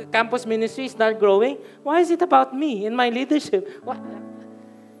the campus ministry is not growing, why is it about me and my leadership?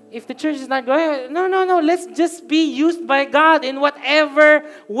 If the church is not growing, no. Let's just be used by God in whatever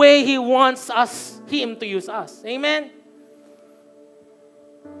way He wants Him to use us. Amen?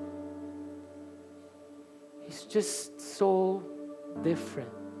 He's just so different.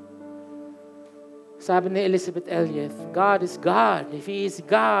 Sabi ni Elizabeth Elliot, God is God. If He is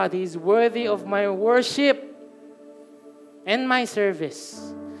God, He is worthy of my worship and my service.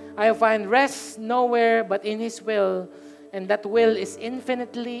 I find rest nowhere but in His will, and that will is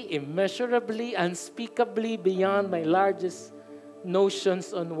infinitely, immeasurably, unspeakably beyond my largest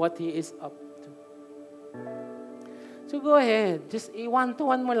notions on what He is up to. So go ahead, just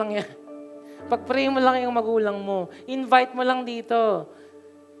i-one-to-one mo lang yan. Pag-pray mo lang yung magulang mo. Invite mo lang dito.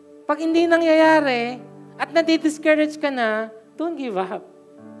 Pag hindi nangyayari at nadi-discourage ka na, don't give up.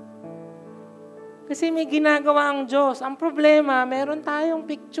 Kasi may ginagawa ang Diyos. Ang problema, meron tayong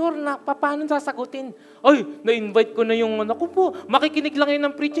picture na paano sasagutin. Ay, na-invite ko na yung anak ko po. Makikinig lang yun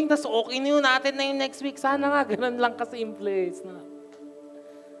ng preaching, tapos okay na yun natin na yung next week. Sana nga, ganun lang kasimple.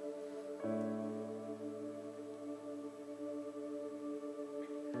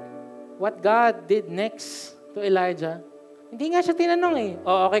 What God did next to Elijah, hindi nga siya tinanong eh.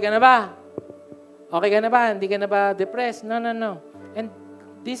 Oh, okay ka na ba? Okay ka na ba? Hindi ka na ba depressed? No. And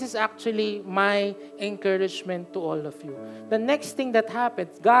this is actually my encouragement to all of you. The next thing that happened,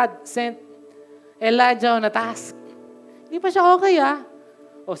 God sent Elijah on a task. Hindi pa siya okay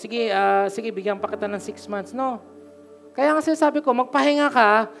O sige, bigyan pa kita ng 6 months. No. Kaya nga sinasabi ko, magpahinga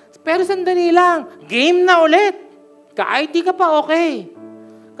ka, pero sandali lang, game na ulit. Kahit di ka pa okay.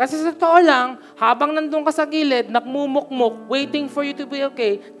 Kasi sa totoo lang, habang nandun ka sa gilid, nakmumukmuk, waiting for you to be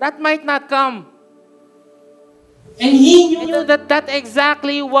okay, that might not come. And he knew that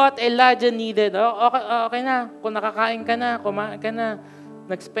exactly what Elijah needed. Okay na. Kung nakakain ka na, kumain ka na,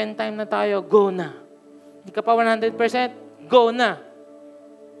 nag-spend time na tayo, go na. Hindi ka pa 100%, go na.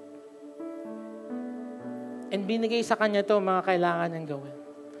 And binigay sa kanya to mga kailangan niyang gawin.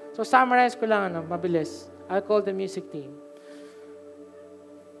 So summarize ko lang, mabilis. I'll call the music team.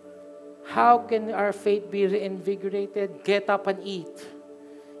 How can our faith be reinvigorated? Get up and eat.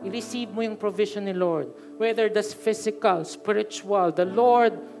 I-receive mo yung provision ni Lord. Whether that's physical, spiritual, the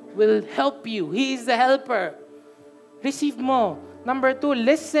Lord will help you. He is the helper. Receive mo. Number 2,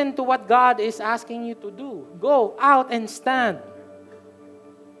 listen to what God is asking you to do. Go out and stand.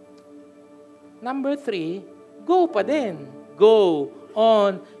 Number 3, go pa din. Go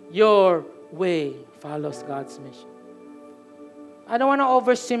on your way. Follows God's mission. I don't want to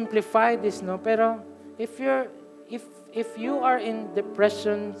oversimplify this, no? Pero if you are in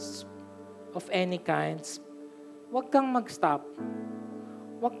depressions of any kinds, huwag kang mag-stop.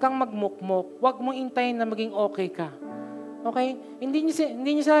 Huwag kang magmukmok. Huwag mo intayin na maging okay ka. Okay? Hindi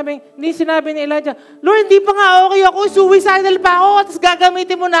sinabi ni Elijah, Lord, hindi pa nga okay ako, suicidal pa ako, tapos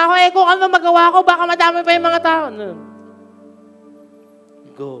gagamitin mo na ako, kung ano magawa ko, baka madami pa yung mga tao. No.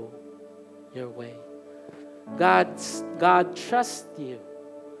 Go your way. God trusts you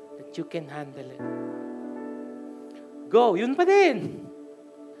that you can handle it. Go, yun pa din.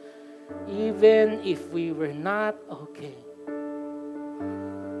 Even if we were not okay,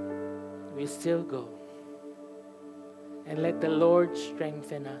 we still go. And let the Lord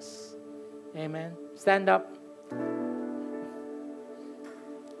strengthen us. Amen. Stand up.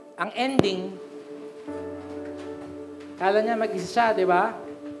 Ang ending, kala niya mag-isa siya, di ba?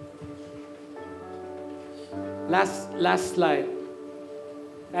 Last slide.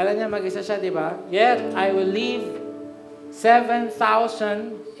 Kala niya mag-isa siya, di ba? Yet, I will leave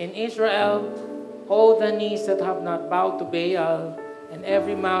 7,000 in Israel, all the knees that have not bowed to Baal, and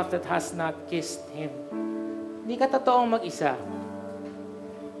every mouth that has not kissed him. Hindi ka totoong mag-isa.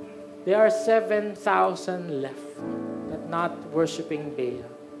 There are 7,000 left that not worshiping Baal.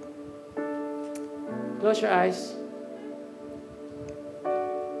 Close your eyes.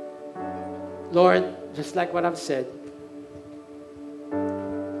 Lord, just like what I've said,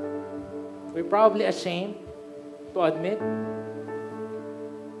 we're probably ashamed to admit,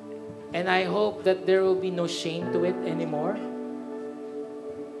 and I hope that there will be no shame to it anymore.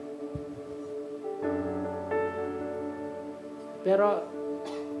 Pero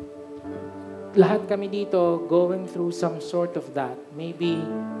lahat kami dito going through some sort of that. Maybe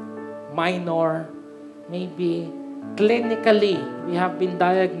minor, maybe clinically we have been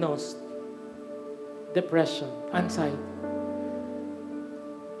diagnosed depression, anxiety.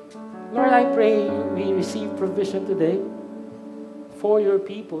 Lord, I pray we receive provision today for your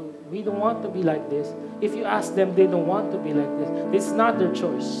people. We don't want to be like this. If you ask them, they don't want to be like this. This is not their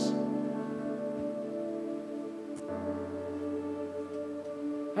choice.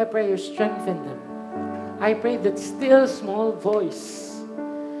 I pray you strengthen them. I pray that still small voice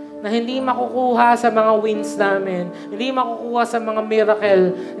na hindi makukuha sa mga wins namin, hindi makukuha sa mga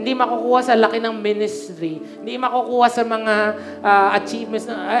miracle, hindi makukuha sa laki ng ministry, hindi makukuha sa mga achievements.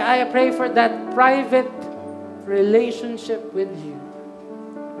 I pray for that private relationship with you.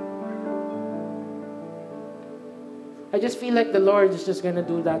 I just feel like the Lord is just gonna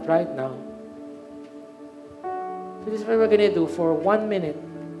do that right now. So this is what we're gonna do for 1 minute.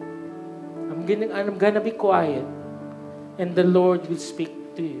 I'm gonna be quiet, and the Lord will speak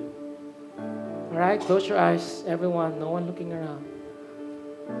to you. All right, close your eyes, everyone. No one looking around.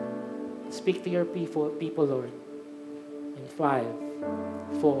 Speak to your people, Lord. In 5,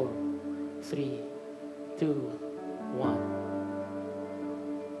 4, 3, 2, 1.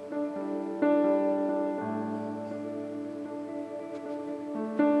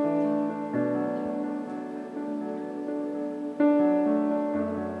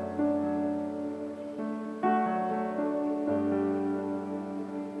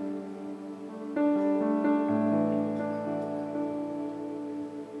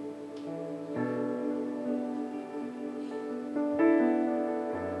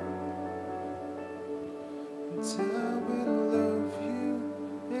 I will love you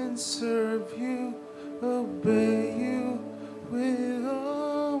and serve you, obey you with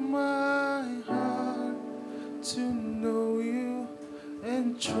all my heart, to know you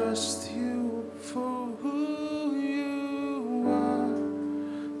and trust you for who you are,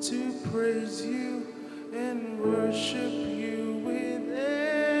 to praise you and worship you with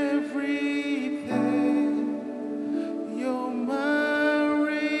everything. You're my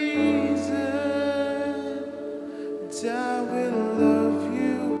reason. I will love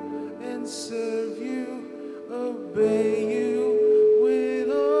you and serve you, obey you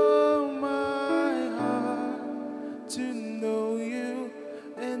with all my heart, to know you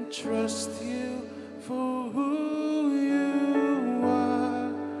and trust you for who you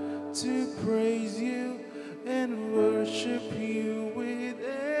are, to praise you and worship you with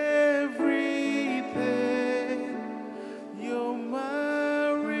everything. You're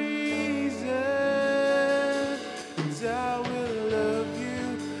my reason. I will love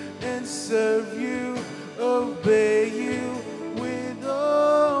you and serve you, obey you with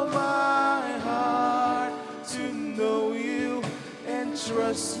all my heart, to know you and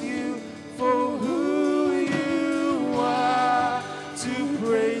trust you for who you are, to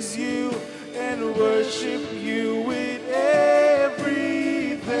praise you and worship you with everything.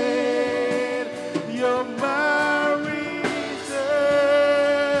 You're my reason.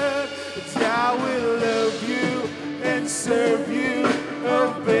 I will love you and serve you,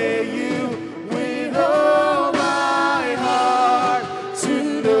 obey you with all my heart,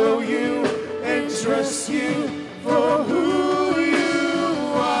 to know you and trust you for who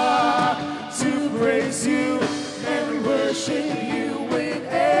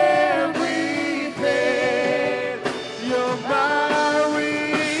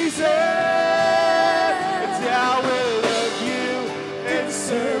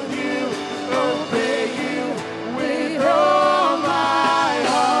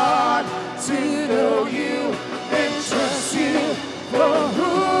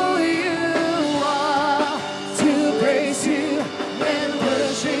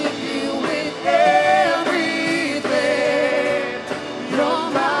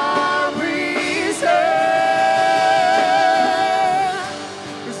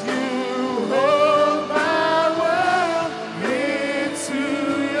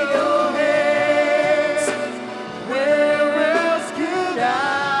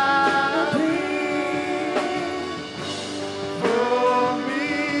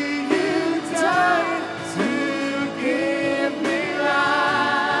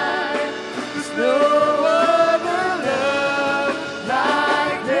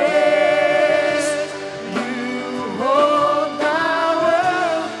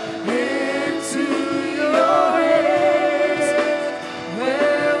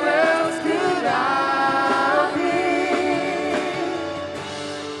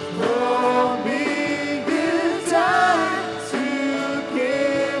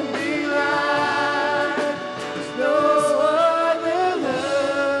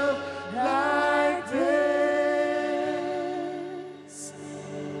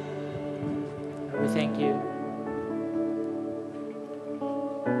We thank you.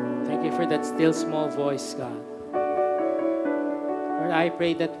 Thank you for that still small voice, God. Lord, I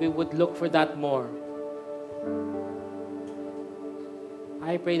pray that we would look for that more.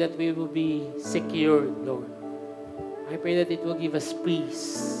 I pray that we will be secured, Lord. I pray that it will give us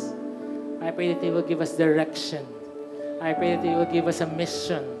peace. I pray that it will give us direction. I pray that it will give us a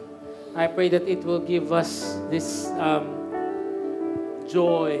mission. I pray that it will give us this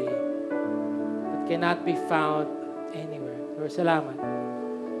joy that cannot be found anywhere. Lord, salamat.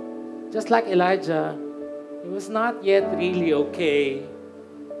 Just like Elijah, he was not yet really okay.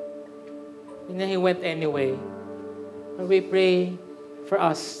 And then he went anyway. But we pray for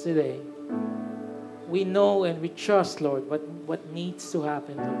us today. We know and we trust, Lord, what needs to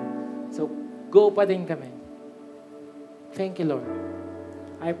happen, Lord. So, go pa din kami. Thank you, Lord.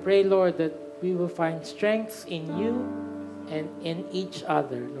 I pray, Lord, that we will find strength in you and in each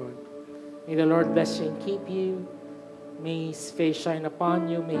other, Lord. May the Lord bless you and keep you. May His face shine upon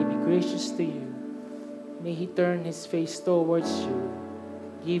you. May He be gracious to you. May He turn His face towards you,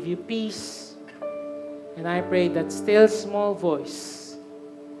 give you peace. And I pray that still small voice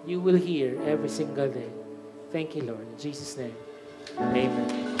you will hear every single day. Thank you, Lord. In Jesus' name,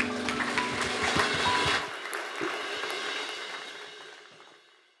 amen.